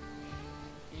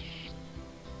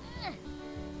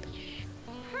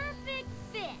 Perfect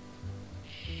fit.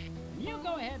 You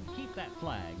go ahead and keep that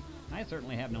flag. I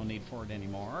certainly have no need for it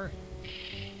anymore.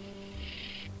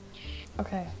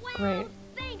 Okay, great.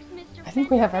 Thanks, Mr. I think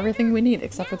we have Fender everything we need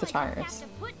except for Now the I just tires. have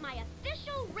to put my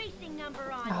official racing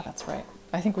number on Ah, it. that's right.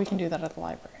 I think we can do that at the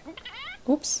library.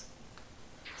 Oops.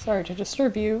 Sorry to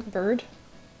disturb you, bird.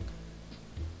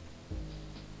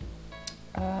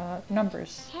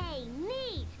 Numbers. Hey,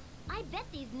 neat! I bet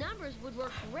these numbers would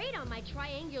work great on my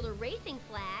triangular racing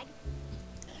flag.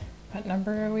 What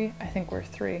number are we? I think we're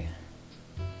 3.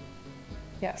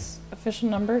 Yes, official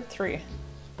number 3.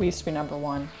 We used to be number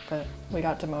 1, but we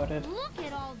got demoted. Look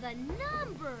at all the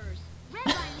numbers! Red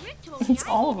Line Rick told me It's I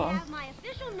all need of to them. have my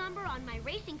official number on my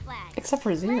racing flag. Except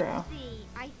for 0. Let's see.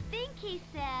 I think he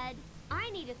said I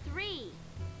need a 3.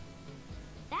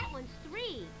 That one's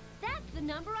 3. That's the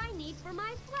number I need for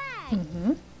my flag.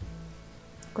 Mm-hmm.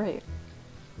 Great.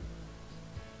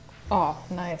 Oh,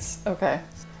 nice. Okay.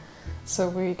 So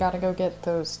we gotta go get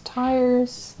those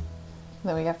tires.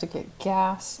 Then we have to get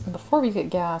gas. And before we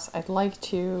get gas, I'd like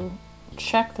to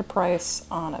check the price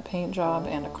on a paint job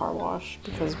and a car wash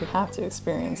because we have to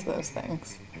experience those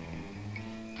things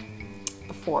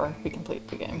before we complete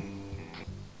the game.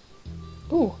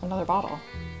 Ooh, another bottle.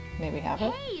 May we have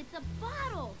it? Hey, it's a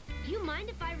bottle. Do you mind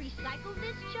if I recycle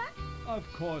this, Chuck? Of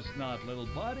course not, little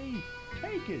buddy.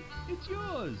 Take it. It's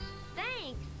yours.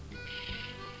 Thanks.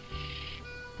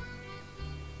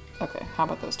 Okay, how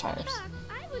about those tires? Chuck,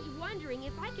 I was wondering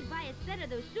if I could buy a set of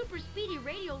those super speedy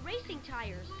radial racing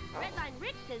tires. Redline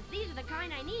Rick says these are the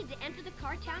kind I need to enter the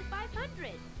Cartown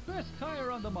 500. Best tire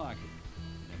on the market.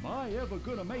 Am I ever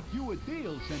gonna make you a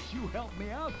deal since you helped me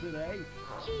out today?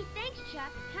 Gee, thanks,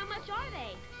 Chuck. How much are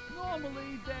they?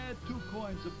 Normally, they're 2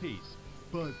 coins apiece.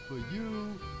 But for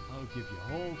you, I'll give you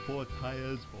all 4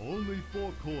 tires for only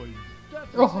 4 coins.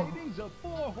 That's a Oh. savings of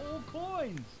 4 whole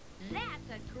coins. That's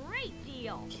a great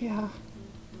deal. Yeah.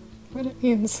 But it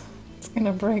means it's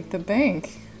gonna break the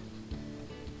bank.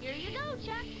 Here you go,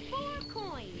 Chuck. 4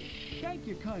 coins. Thank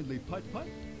you kindly, Putt-Putt.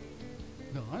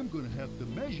 Now I'm going to have to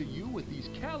measure you with these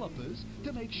calipers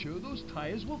to make sure those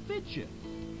tires will fit you.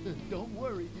 Don't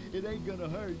worry, it ain't going to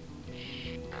hurt.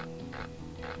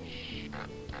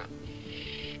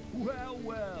 Well,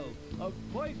 well, a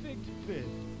perfect fit.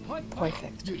 Putt-Putt,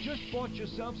 Perfect. you just bought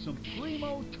yourself some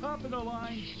primo,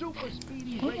 top-of-the-line, super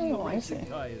speedy Oh, regular I racing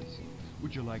see. tires.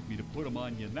 Would you like me to put them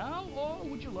on you now, or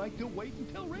would you like to wait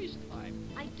until race time?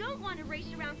 I don't want to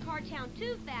race around Cartown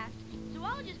too fast, so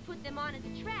I'll just put them on at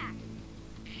the track.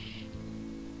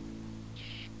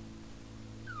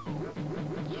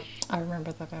 I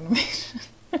remember that animation.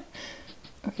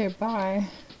 Okay, bye.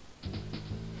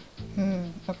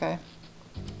 Okay.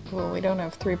 Well, we don't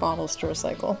have 3 bottles to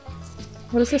recycle.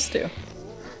 What does this do?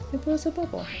 It blows a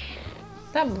bubble.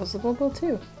 That blows a bubble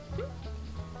too.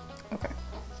 Okay.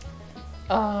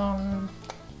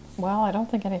 Well, I don't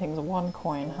think anything's 1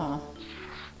 coin, huh?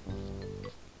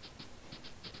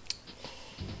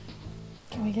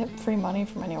 Can we get free money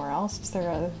from anywhere else? Is there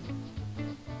a...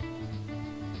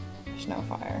 There's no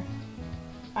fire.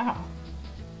 Wow.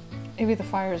 Maybe the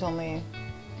fire is only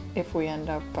if we end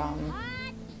up,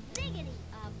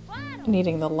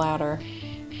 needing the ladder.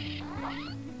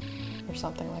 Or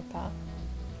something like that.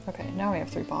 Okay, now we have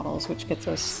 3 bottles, which gets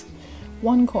us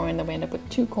 1 coin, then we end up with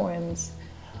 2 coins.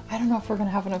 I don't know if we're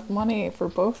gonna have enough money for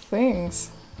both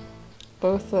things.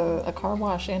 Both a car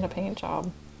wash and a paint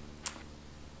job.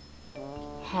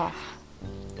 Huh.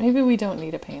 Maybe we don't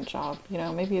need a paint job, you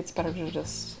know, maybe it's better to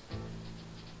just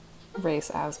race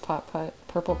as Putt-Putt,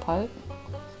 Purple Putt.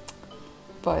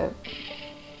 But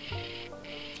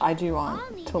I do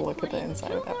want to look at the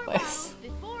inside of that place.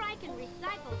 Before I can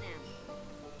recycle them.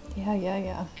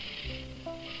 Yeah.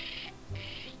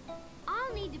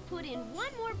 I'll need to put in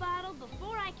 1 more bottle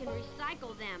before I can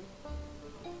recycle them.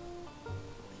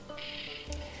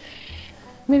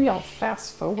 Maybe I'll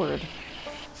fast forward.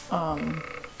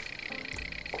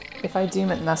 If I deem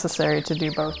it necessary to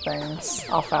do both things,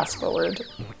 I'll fast forward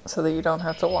so that you don't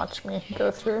have to watch me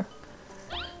go through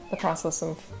the process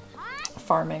of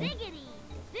farming.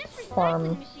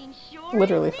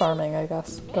 Literally farming, I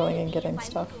guess. Going and getting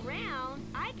stuff.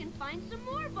 I can find some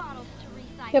more bottles to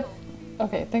recycle. Yep.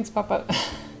 Okay, thanks, Papa.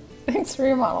 Thanks for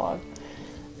your monologue.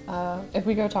 If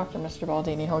we go talk to Mr.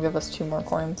 Baldini, he'll give us 2 more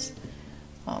coins.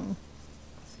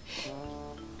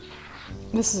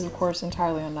 This is, of course,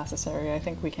 entirely unnecessary. I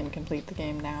think we can complete the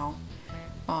game now.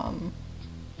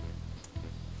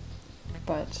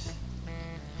 But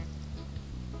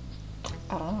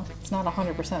I don't know. It's not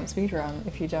 100% speedrun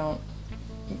if you don't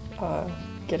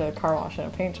get a car wash and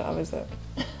a paint job, is it?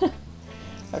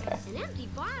 Okay. An empty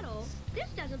bottle? This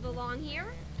doesn't belong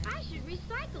here. I should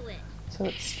recycle it. So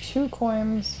it's 2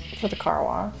 coins for the car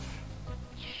wash.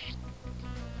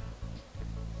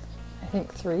 I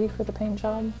think 3 for the paint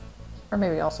job. Or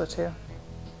maybe also 2.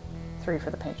 3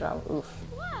 for the paint job. Oof.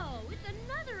 Whoa, it's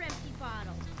another empty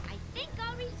bottle. I think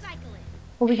I'll recycle it.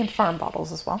 Well, we can farm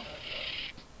bottles as well,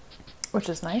 which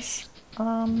is nice.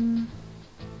 I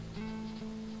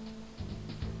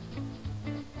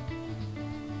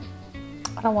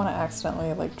don't want to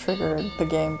accidentally, like, trigger the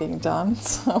game being done,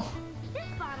 so... This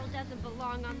bottle doesn't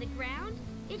belong on the ground.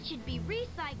 It should be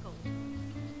recycled.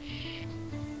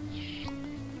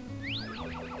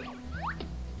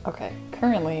 Okay,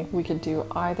 currently we could do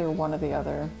either one or the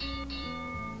other.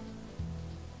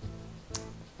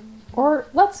 Or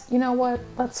you know what?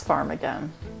 Let's farm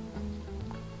again.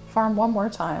 Farm 1 more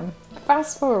time.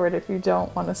 Fast forward if you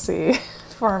don't want to see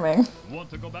farming.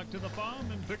 Want to go back to the farm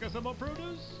and pick us some more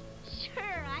produce?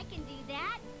 Sure, I can do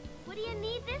that. What do you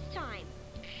need this time?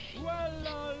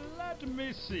 Well, let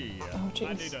me see. Oh, jeez.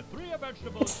 I need 3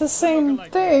 vegetables. It's the same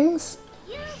things.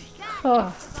 You got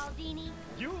it, Baldini.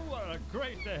 You are a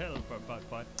great helper,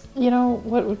 Putt-Putt. You know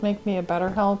what would make me a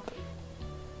BetterHelp?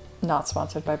 Not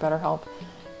sponsored by BetterHelp.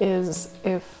 Is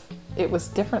if it was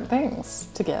different things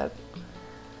to get.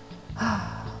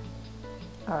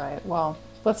 Alright, well,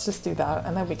 let's just do that,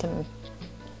 and then we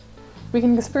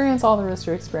can experience all there is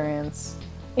to experience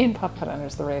in Putt-Putt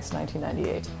Enters the Race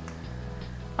 1998.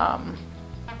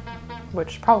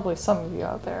 Which probably some of you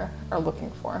out there are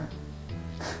looking for.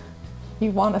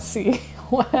 You want to see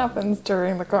what happens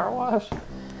during the car wash?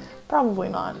 Probably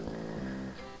not.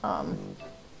 I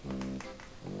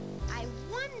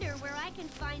wonder where I can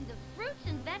find the fruits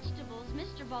and vegetables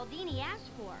Mr. Baldini asked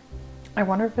for. I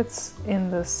wonder if it's in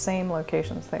the same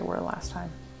locations they were last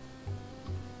time.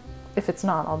 If it's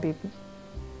not, I'll be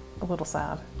a little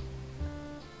sad.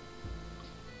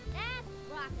 That's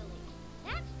broccoli.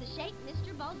 That's the shape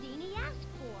Mr. Baldini asked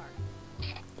for.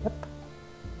 Yep.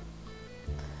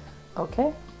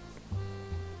 Okay.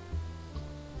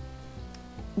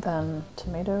 Then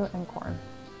tomato and corn.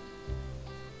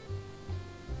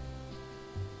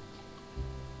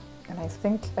 And I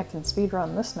think I can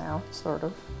speedrun this now, sort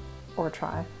of, or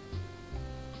try.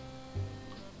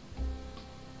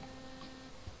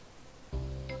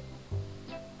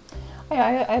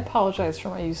 I apologize for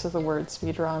my use of the word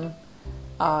speedrun,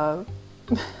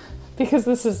 because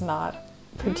this is not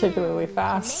particularly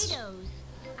fast. Tomatoes.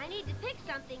 I need to pick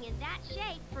something in that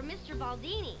shape for Mr.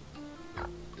 Baldini.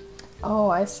 Oh,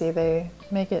 I see. They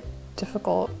make it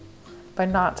difficult by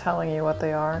not telling you what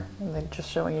they are and then just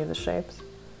showing you the shapes.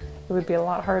 It would be a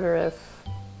lot harder if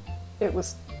it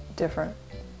was different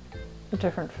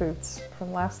foods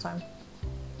from last time.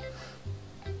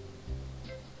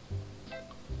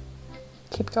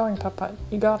 Keep going, Putt-Putt.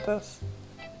 You got this.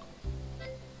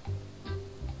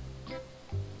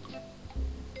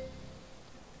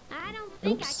 I don't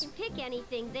think Oops. I can pick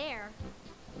anything there.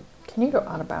 Can you go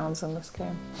out of bounds in this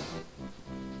game?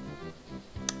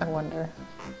 I wonder.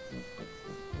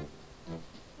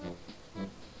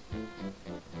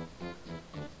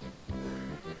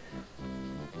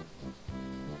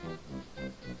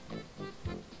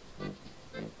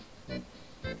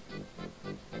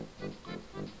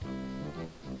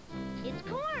 It's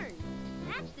corn.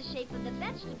 That's the shape of the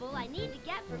vegetable I need to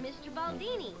get for Mr.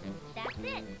 Baldini. That's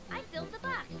it. I filled the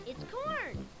box. It's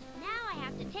corn. Now I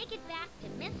have to take it back to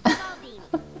Mr.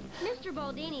 Baldini. Mr.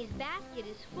 Baldini's basket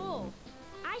is full.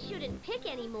 I shouldn't pick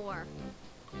anymore.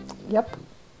 Yep.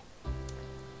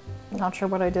 Not sure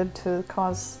what I did to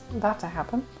cause that to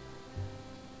happen.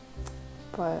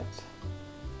 But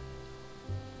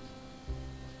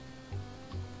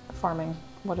farming,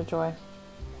 what a joy.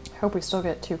 I hope we still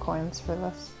get 2 coins for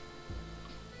this.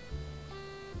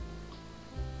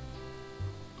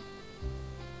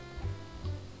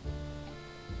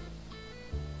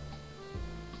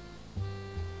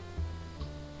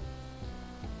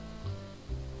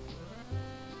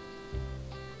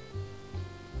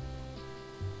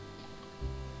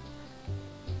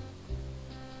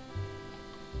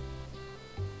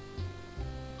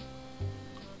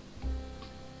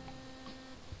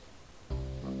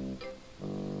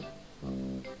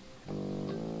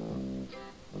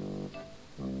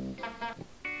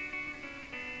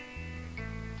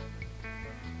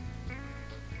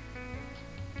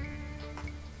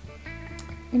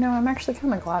 You know, I'm actually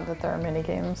kind of glad that there are mini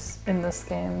games in this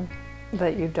game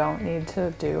that you don't need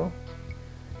to do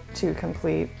to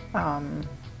complete,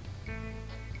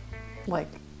 like,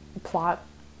 plot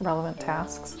relevant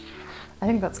tasks. I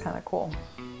think that's kind of cool.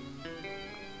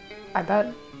 I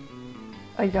bet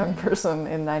a young person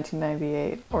in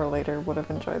 1998 or later would have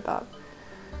enjoyed that.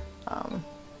 I'll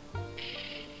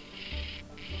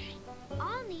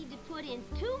need to put in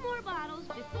 2 more bottles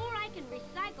before I can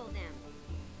recycle them.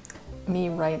 Me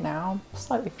right now,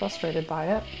 slightly frustrated by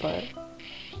it, but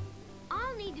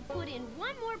I'll need to put in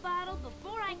 1 more bottle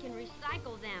before I can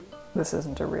recycle them. this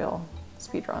isn't a real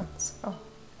speedrun, so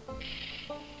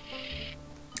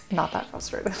not that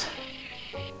frustrated.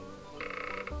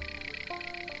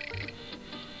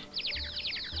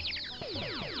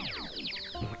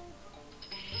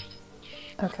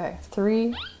 Okay,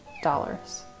 $3.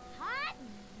 Hot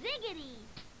ziggity!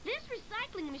 This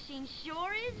recycling machine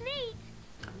sure is neat.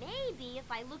 Maybe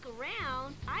if I look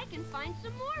around, I can find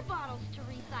some more bottles to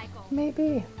recycle.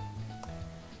 Maybe.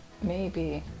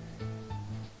 Maybe.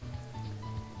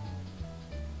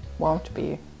 Won't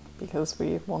be, because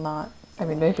we will not. I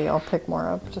mean, maybe I'll pick more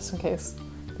up just in case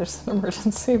there's an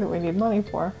emergency that we need money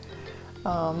for.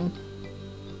 But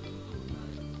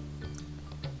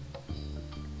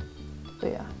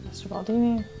yeah, Mr.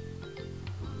 Baldini.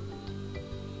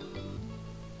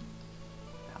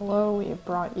 Hello, we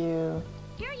brought you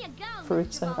Here you go,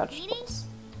 fruits Mr. and Baldini. vegetables.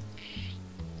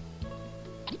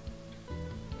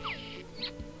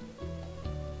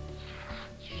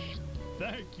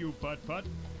 Thank you, Putt-Putt.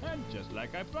 And just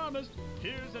like I promised,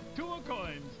 here's a 2 of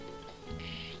coins.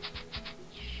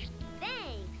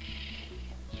 Thanks.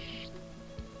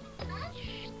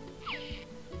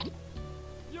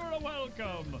 You're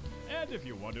welcome. And if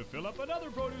you want to fill up another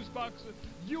produce box,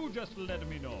 you just let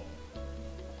me know.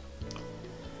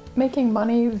 Making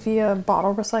money via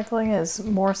bottle recycling is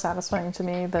more satisfying to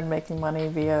me than making money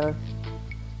via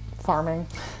farming.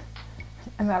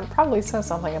 And that probably says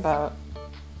something about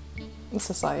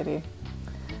society.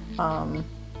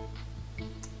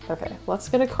 Okay, let's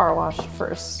get a car wash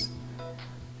first.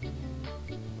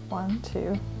 1,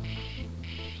 2.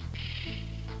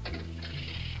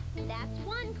 That's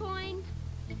 1 coin.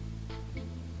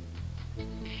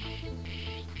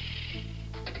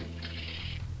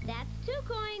 That's 2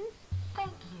 coins.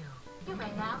 Thank you. You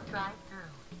may now drive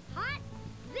through. Hot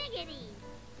ziggity.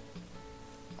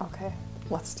 Okay,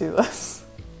 let's do this.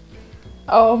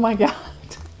 Oh my god.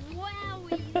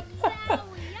 Wowie zowie. I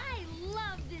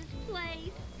love this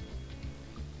place.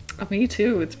 Oh, me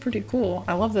too. It's pretty cool.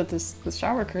 I love that the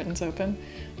shower curtain's open.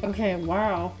 Okay,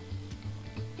 wow.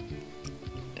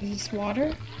 Is this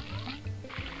water?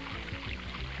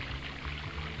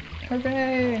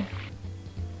 Hooray!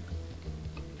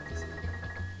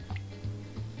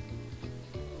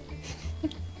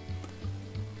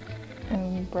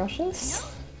 And brushes?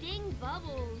 Ding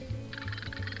bubbles.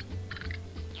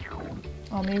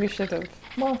 Oh, maybe should have.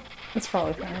 Well, it's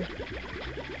probably fine.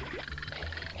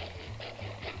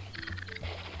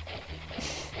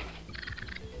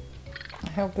 I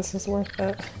hope this is worth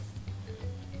it.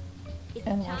 It's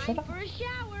And wash it time up. for a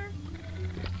shower.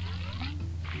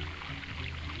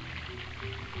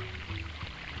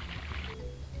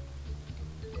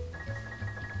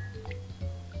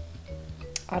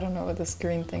 I don't know what this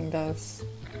green thing does.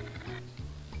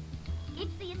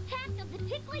 It's the attack of the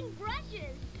tickling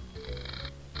brushes.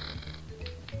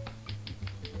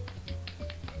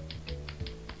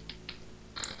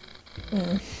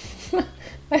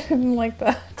 I didn't like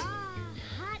that.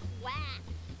 Hot wax.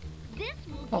 This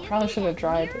will I give probably me should have that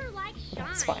dried. mirror-like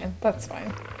That's shine. fine. That's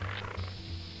fine.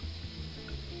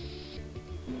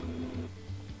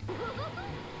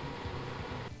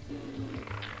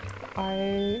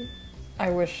 I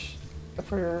wish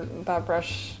for that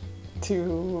brush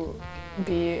to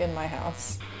be in my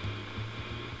house.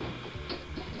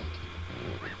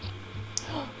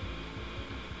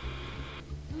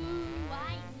 Ooh,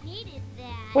 I needed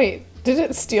that. Wait, did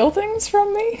it steal things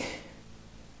from me?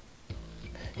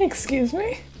 Excuse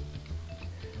me?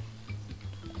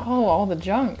 Oh, all the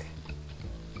junk.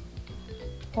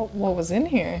 Oh, what was in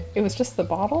here? It was just the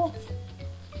bottle?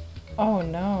 Oh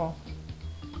no.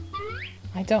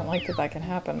 I don't like that that can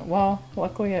happen. Well,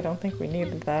 luckily I don't think we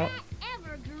needed that.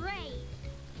 Ever great.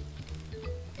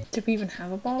 Did we even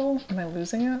have a bottle? Am I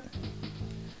losing it?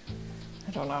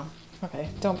 I don't know. Okay,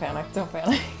 don't panic, don't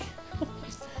panic.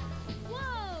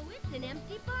 Whoa, it's an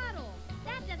empty bottle.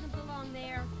 That doesn't belong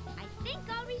there. I think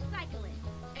I'll recycle it.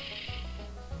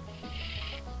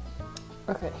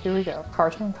 Okay, here we go.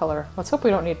 Cartoon color. Let's hope we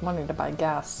don't need money to buy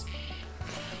gas.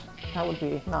 That would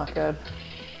be not good.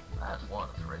 That's 1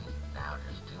 of 3. Now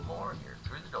just 2 more and you're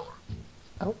through the door.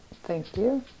 Oh, thank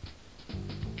you.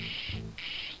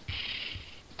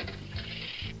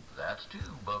 That's 2,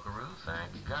 buckaroo.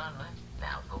 Thank you kindly.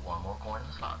 Now put 1 more coin in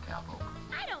the slot, cowpoke.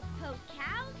 I don't poke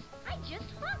cows. I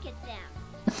just honk at them.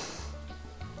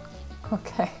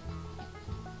 Okay.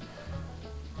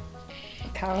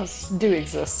 Cows do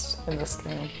exist in this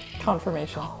game.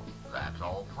 Confirmation. Oh, that's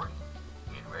all 3.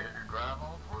 Get ready to drive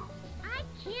on through. I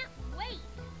can't wait.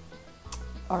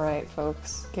 Alright,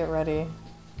 folks, get ready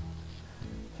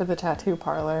for the tattoo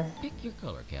parlor. Pick your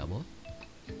color, cowboy.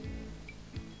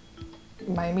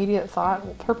 My immediate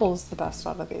thought, purple is the best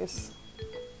out of these.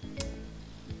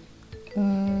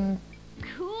 Cool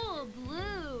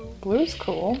blue. Blue's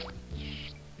cool.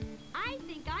 I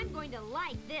think I'm going to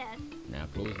like this. Now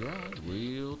close your eyes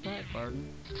real tight,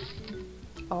 Barton.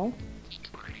 Oh.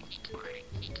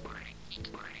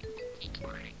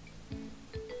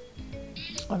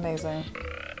 Amazing.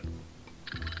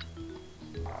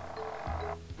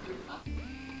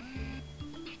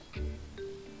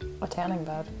 A tanning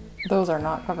bed. Those are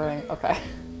not covering. Okay.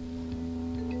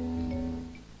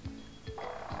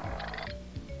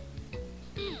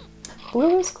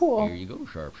 Blue is cool. Here you go,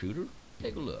 sharpshooter.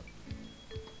 Take a look.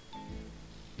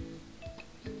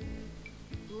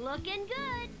 Looking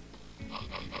good.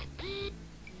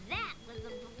 That was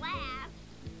a blast.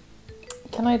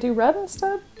 Can I do red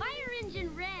instead? Fire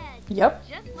engine red. Yep.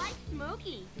 Just like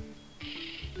Smokey.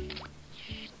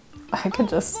 I could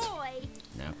just. Boy.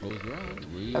 Now close your eyes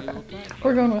real Okay. tight.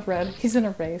 We're going with red. He's in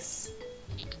a race.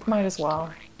 Might as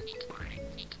well.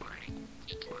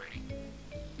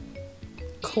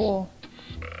 Cool.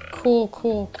 Cool,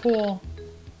 cool, cool.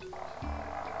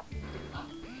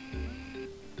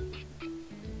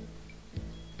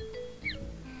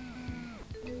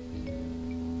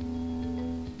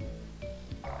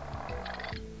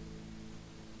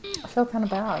 I feel kind of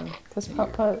bad because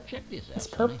Putt-Putt Check this out, is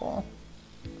Sonny. purple.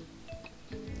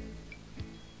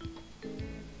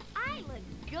 I look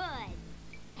good.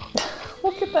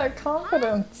 Look at that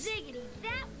confidence. Ziggity,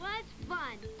 that was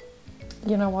fun.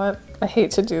 You know what? I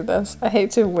hate to do this. I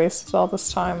hate to waste all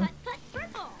this time. Putt-Putt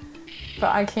purple.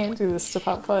 But I can't do this to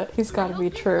Putt-Putt. He's got to be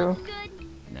true. Good.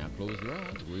 Now close your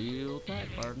eyes real tight,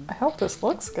 Barton. I hope this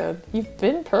looks good. You've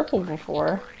been purple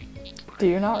before. Do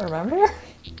you not remember?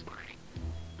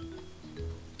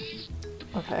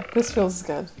 Okay, this feels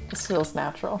good. This feels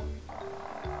natural.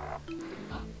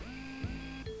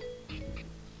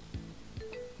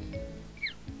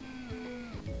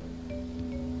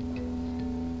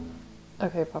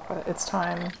 Okay, Papa, it's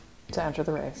time to enter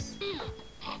the race.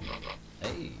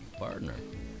 Hey, partner,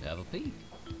 have a peek.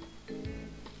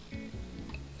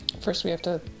 First, we have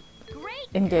to Great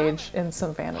engage in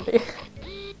some vanity.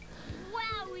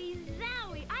 Wowie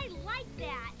zowie, I like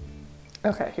that.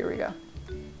 Okay, here we go.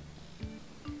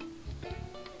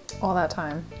 All that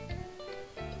time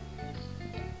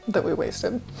that we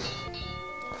wasted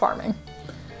farming.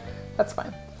 That's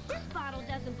fine. This bottle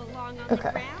doesn't belong on Okay.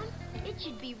 the ground. It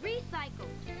should be recycled.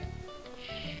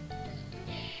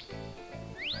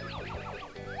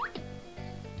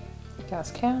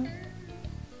 Gas can.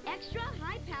 Extra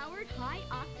high-powered,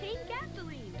 high-octane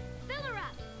gasoline. Fill her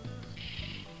up.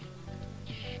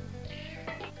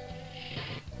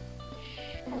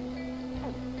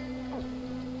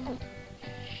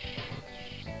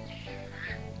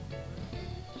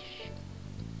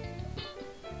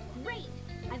 Great!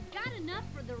 I've got enough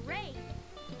for the race.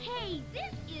 Hey,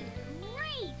 this is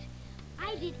great!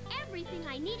 I did everything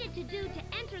I needed to do to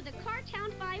enter the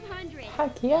Cartown 500.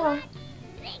 Heck yeah.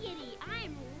 Ziggity!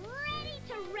 I'm ready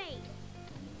to race.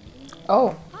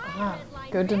 Oh, ah,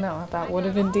 good to know. That would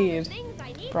have indeed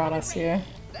brought us here.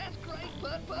 That's great,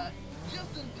 Putt-Putt.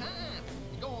 Just in time.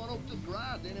 Go on over to the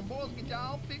garage then and boys get you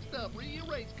all fixed up real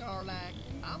race car like.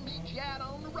 I'll meet you out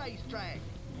on the racetrack.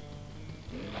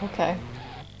 Okay.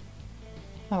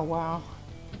 Oh, wow.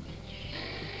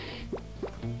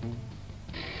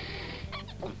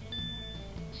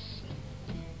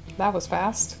 That was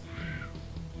fast.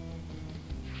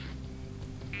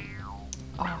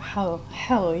 Oh,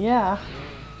 hell yeah.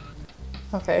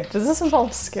 Okay, does this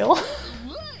involve skill?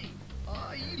 Hey!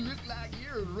 Oh, you look like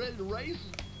you're as ready to race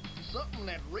as something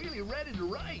that's really ready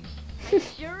to race.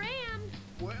 Sure am.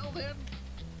 Well then,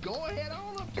 go ahead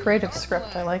on up to the Creative start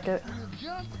script, I line. like it.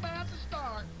 You're just about to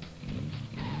start.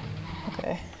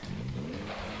 Okay.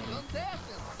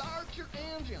 Contestants, start your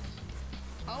engines.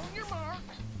 On your marks.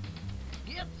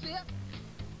 Get set.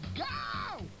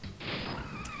 Go!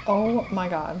 Oh my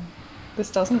god. This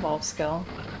does involve skill.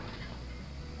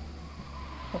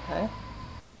 Okay.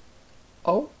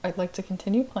 Oh, I'd like to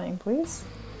continue playing, please.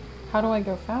 How do I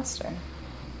go faster?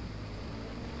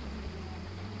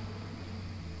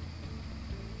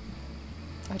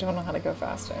 I don't know how to go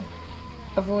faster.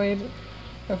 Avoid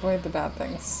the bad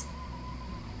things.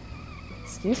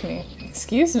 Excuse me.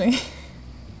 Excuse me.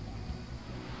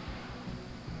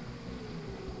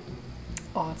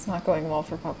 Oh, it's not going well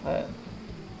for Putt-Putt.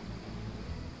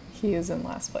 He is in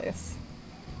last place.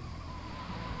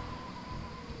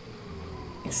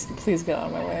 Please get out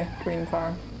of my way, green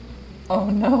car.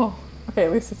 Oh no. Okay,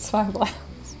 at least it's 5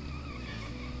 laps.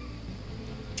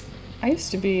 I used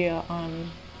to be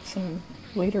on some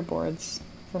leaderboards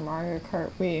for Mario Kart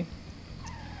Wii.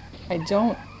 I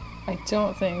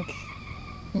don't think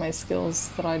my skills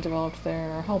that I developed there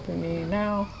are helping me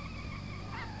now.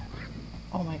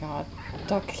 Oh my god.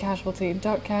 Duck casualty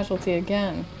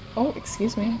again. Oh,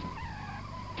 excuse me.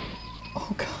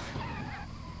 Oh god.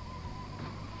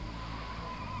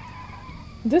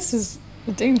 This is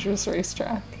a dangerous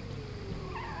racetrack.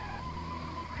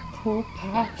 Poor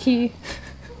Packy.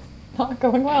 Not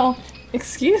going well.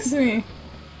 Excuse me.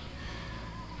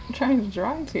 I'm trying to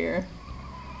drive here.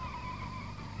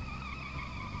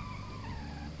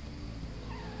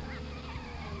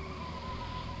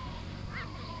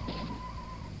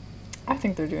 I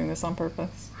think they're doing this on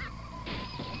purpose.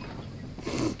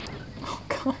 Oh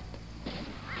god.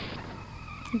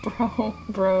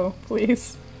 Bro,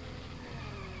 please.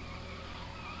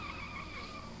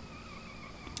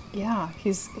 Yeah,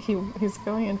 he's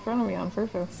going in front of me on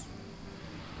purpose.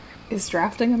 Is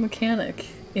drafting a mechanic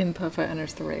in Putt-Putt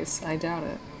Enters the Race? I doubt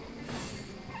it.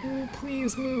 Oh,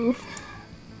 please move.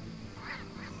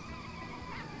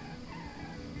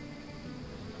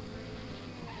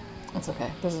 It's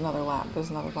okay. There's another lap.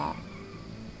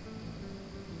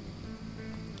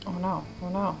 Oh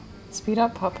no. Speed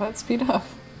up, Putt-Putt, speed up.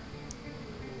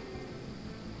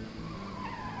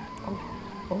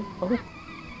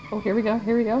 Oh, here we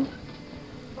go.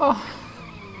 Oh.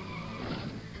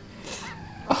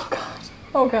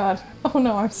 Oh god. Oh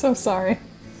no, I'm so sorry.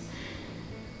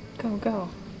 Go.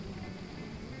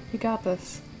 You got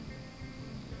this.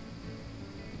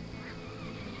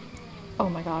 Oh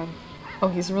my god. Oh,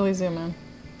 he's really zooming.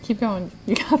 Keep going.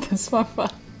 You got this,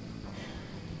 Putt-Putt.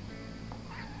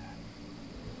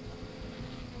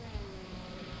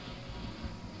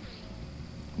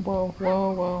 Whoa,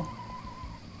 whoa, whoa.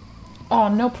 Oh,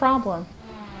 no problem.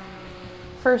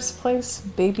 First place,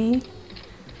 baby.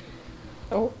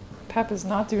 Oh, Pep is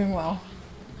not doing well.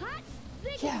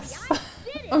 Yes.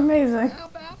 Amazing. How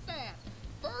about that?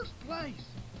 First place.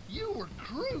 You were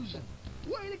cruising.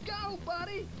 Way to go,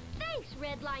 buddy. Thanks,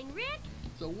 Redline Rick.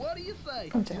 So what do you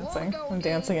say? I'm You wanna dancing. go I'm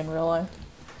again? dancing in real life.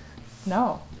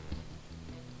 No.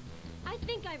 I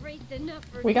think I've raced enough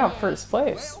for We got today. first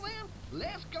place. Well then,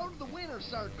 let's go to the winner's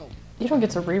circle. You don't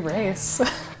get to re-race.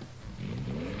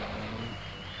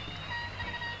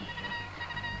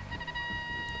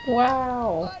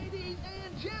 Wow. Ladies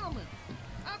and gentlemen,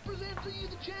 I present to you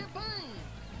the champagne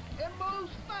and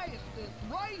most fastest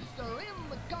racer in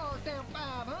the Cartown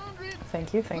 500.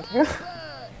 Thank you, thank you.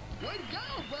 Putt-Putt. Way to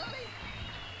go,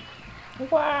 buddy.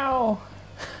 Wow.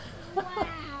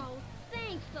 Wow,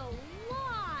 thanks a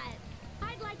lot.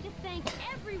 I'd like to thank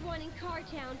everyone in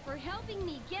Cartown for helping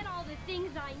me get all the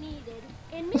things I needed.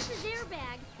 And Mrs.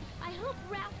 Airbag, I hope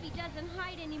Ralphie doesn't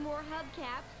hide any more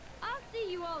hubcaps. I'll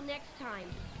see you all next time.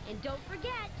 And don't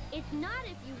forget, it's not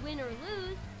if you win or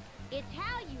lose, it's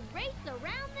how you race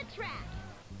around the track.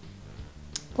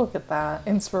 Look at that.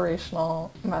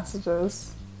 Inspirational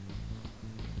messages.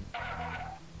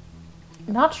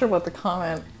 Not sure what the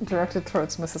comment directed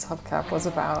towards Mrs. Hubcap was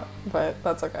about, but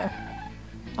that's okay.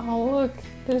 Oh look,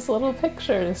 there's little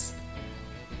pictures.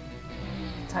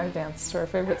 Time to dance to our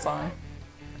favorite song.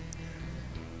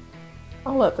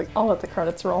 I'll let the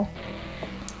credits roll.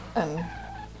 And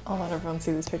I'll let everyone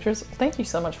see these pictures. Thank you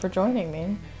so much for joining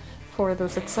me for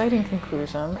this exciting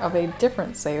conclusion of a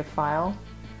different save file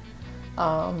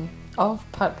of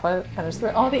Putt-Putt and its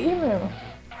oh, the emu!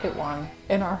 It won.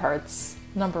 In our hearts.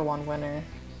 #1 winner.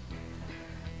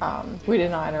 We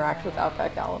did not interact with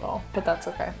Outback Gal at all, but that's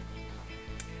okay.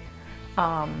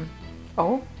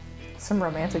 Oh, some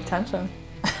romantic tension.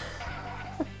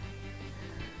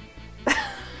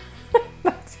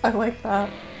 I like that.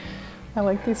 I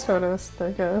like these photos,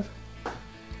 they're good.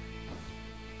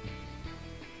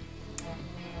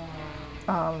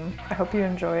 I hope you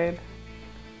enjoyed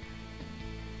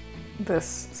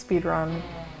this speedrun.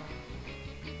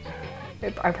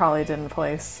 I probably didn't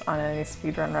place on any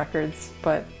speedrun records,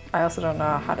 but I also don't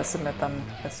know how to submit them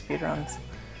as speedruns.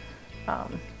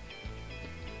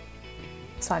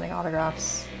 Signing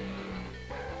autographs.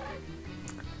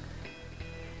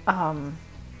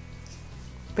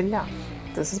 But yeah,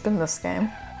 this has been this game.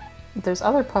 There's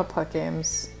other Putt-Putt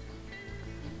games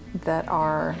that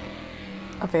are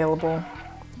available.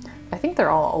 I think they're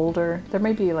all older. There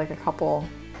may be like a couple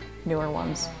newer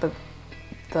ones, but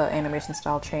the animation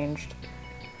style changed.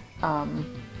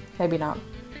 Maybe not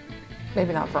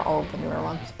for all of the newer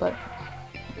ones, but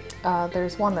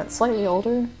there's one that's slightly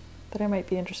older that I might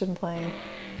be interested in playing.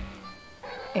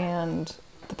 And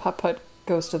the Putt-Putt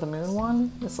Goes to the Moon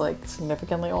one is like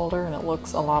significantly older and it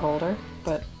looks a lot older,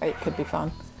 but it could be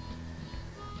fun.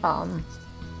 I'm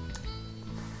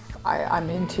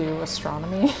into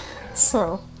astronomy,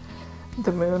 so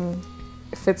the moon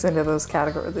fits into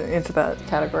that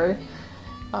category.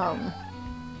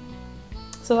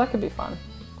 So that could be fun.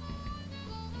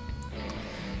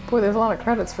 Boy, there's a lot of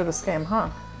credits for this game, huh?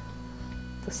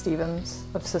 The Stevens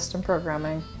of System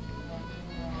Programming.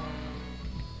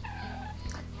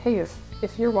 Hey,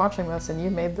 if you're watching this and you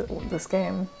made this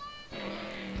game,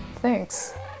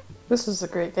 thanks. This is a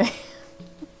great game.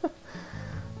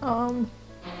 Oh,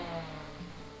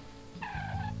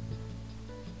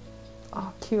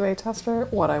 QA tester,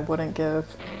 what I wouldn't give.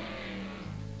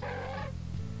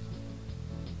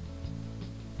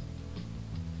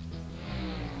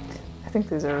 I think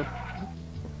these are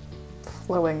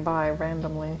flowing by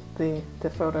randomly, the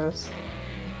photos.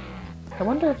 I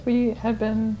wonder if we had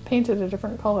been painted a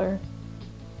different color,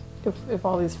 if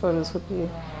all these photos would be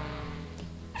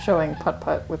showing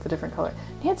Putt-Putt with a different color.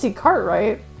 Nancy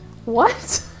Cartwright?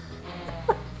 What?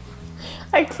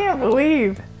 I can't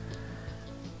believe.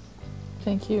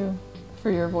 Thank you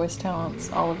for your voice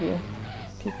talents, all of you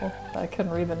people. I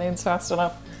couldn't read the names fast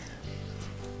enough.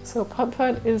 So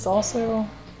Putt-Putt is also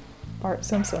Bart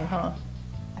Simpson, huh?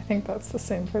 I think that's the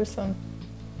same person.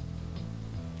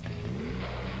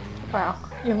 Wow,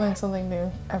 you learn something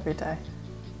new every day.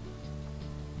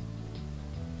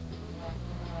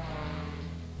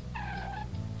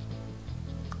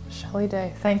 Shelley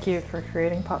Day, thank you for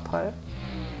creating Putt-Putt.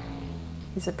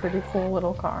 He's a pretty cool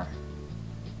little car.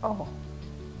 Oh.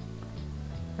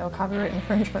 No copyright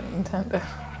infringement intended.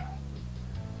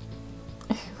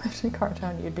 If you lived in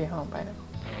Cartown, you'd be home by now.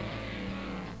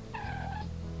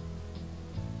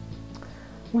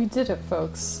 We did it,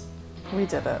 folks. We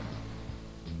did it.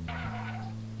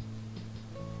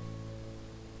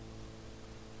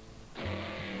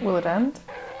 Will it end?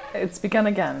 It's begun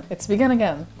again. It's begun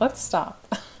again. Let's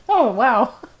stop. Oh,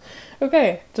 wow.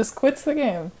 Okay, just quits the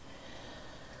game.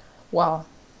 Wow.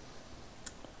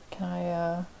 Can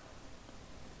I,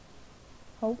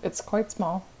 Oh, it's quite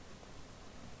small.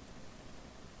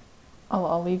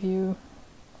 I'll leave you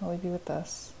with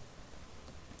this.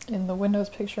 In the Windows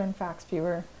Picture and Facts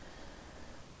Viewer,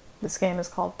 this game is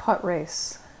called Putt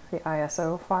Race. The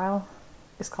ISO file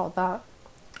is called that.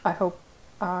 I hope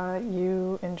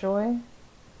you enjoy.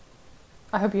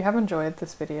 I hope you have enjoyed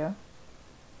this video,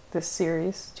 this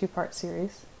series, two-part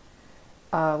series.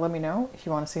 Let me know if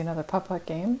you want to see another Putt-Putt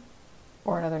game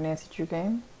or another Nancy Drew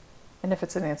game. And if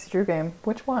it's a Nancy Drew game,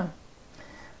 which one?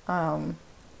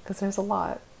 Because there's a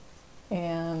lot.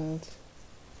 And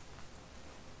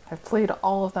I've played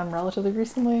all of them relatively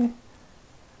recently,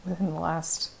 within the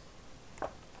last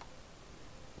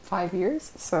 5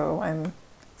 years, so I'm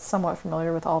somewhat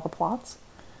familiar with all the plots.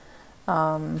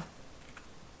 But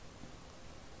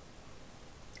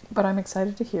I'm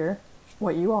excited to hear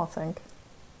what you all think.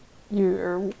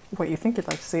 Or what you think you'd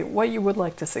like to see, what you would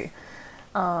like to see.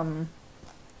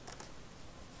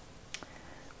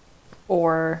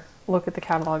 Or look at the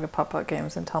catalog of Putt-Putt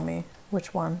games and tell me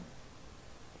which one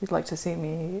you'd like to see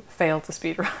me fail to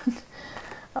speedrun.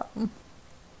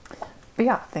 But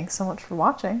yeah, thanks so much for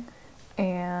watching,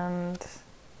 and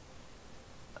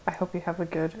I hope you have a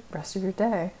good rest of your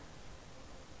day.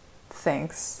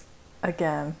 Thanks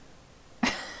again.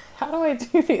 How do I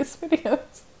do these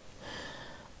videos?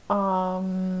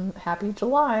 Happy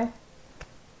July.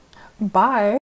 Bye.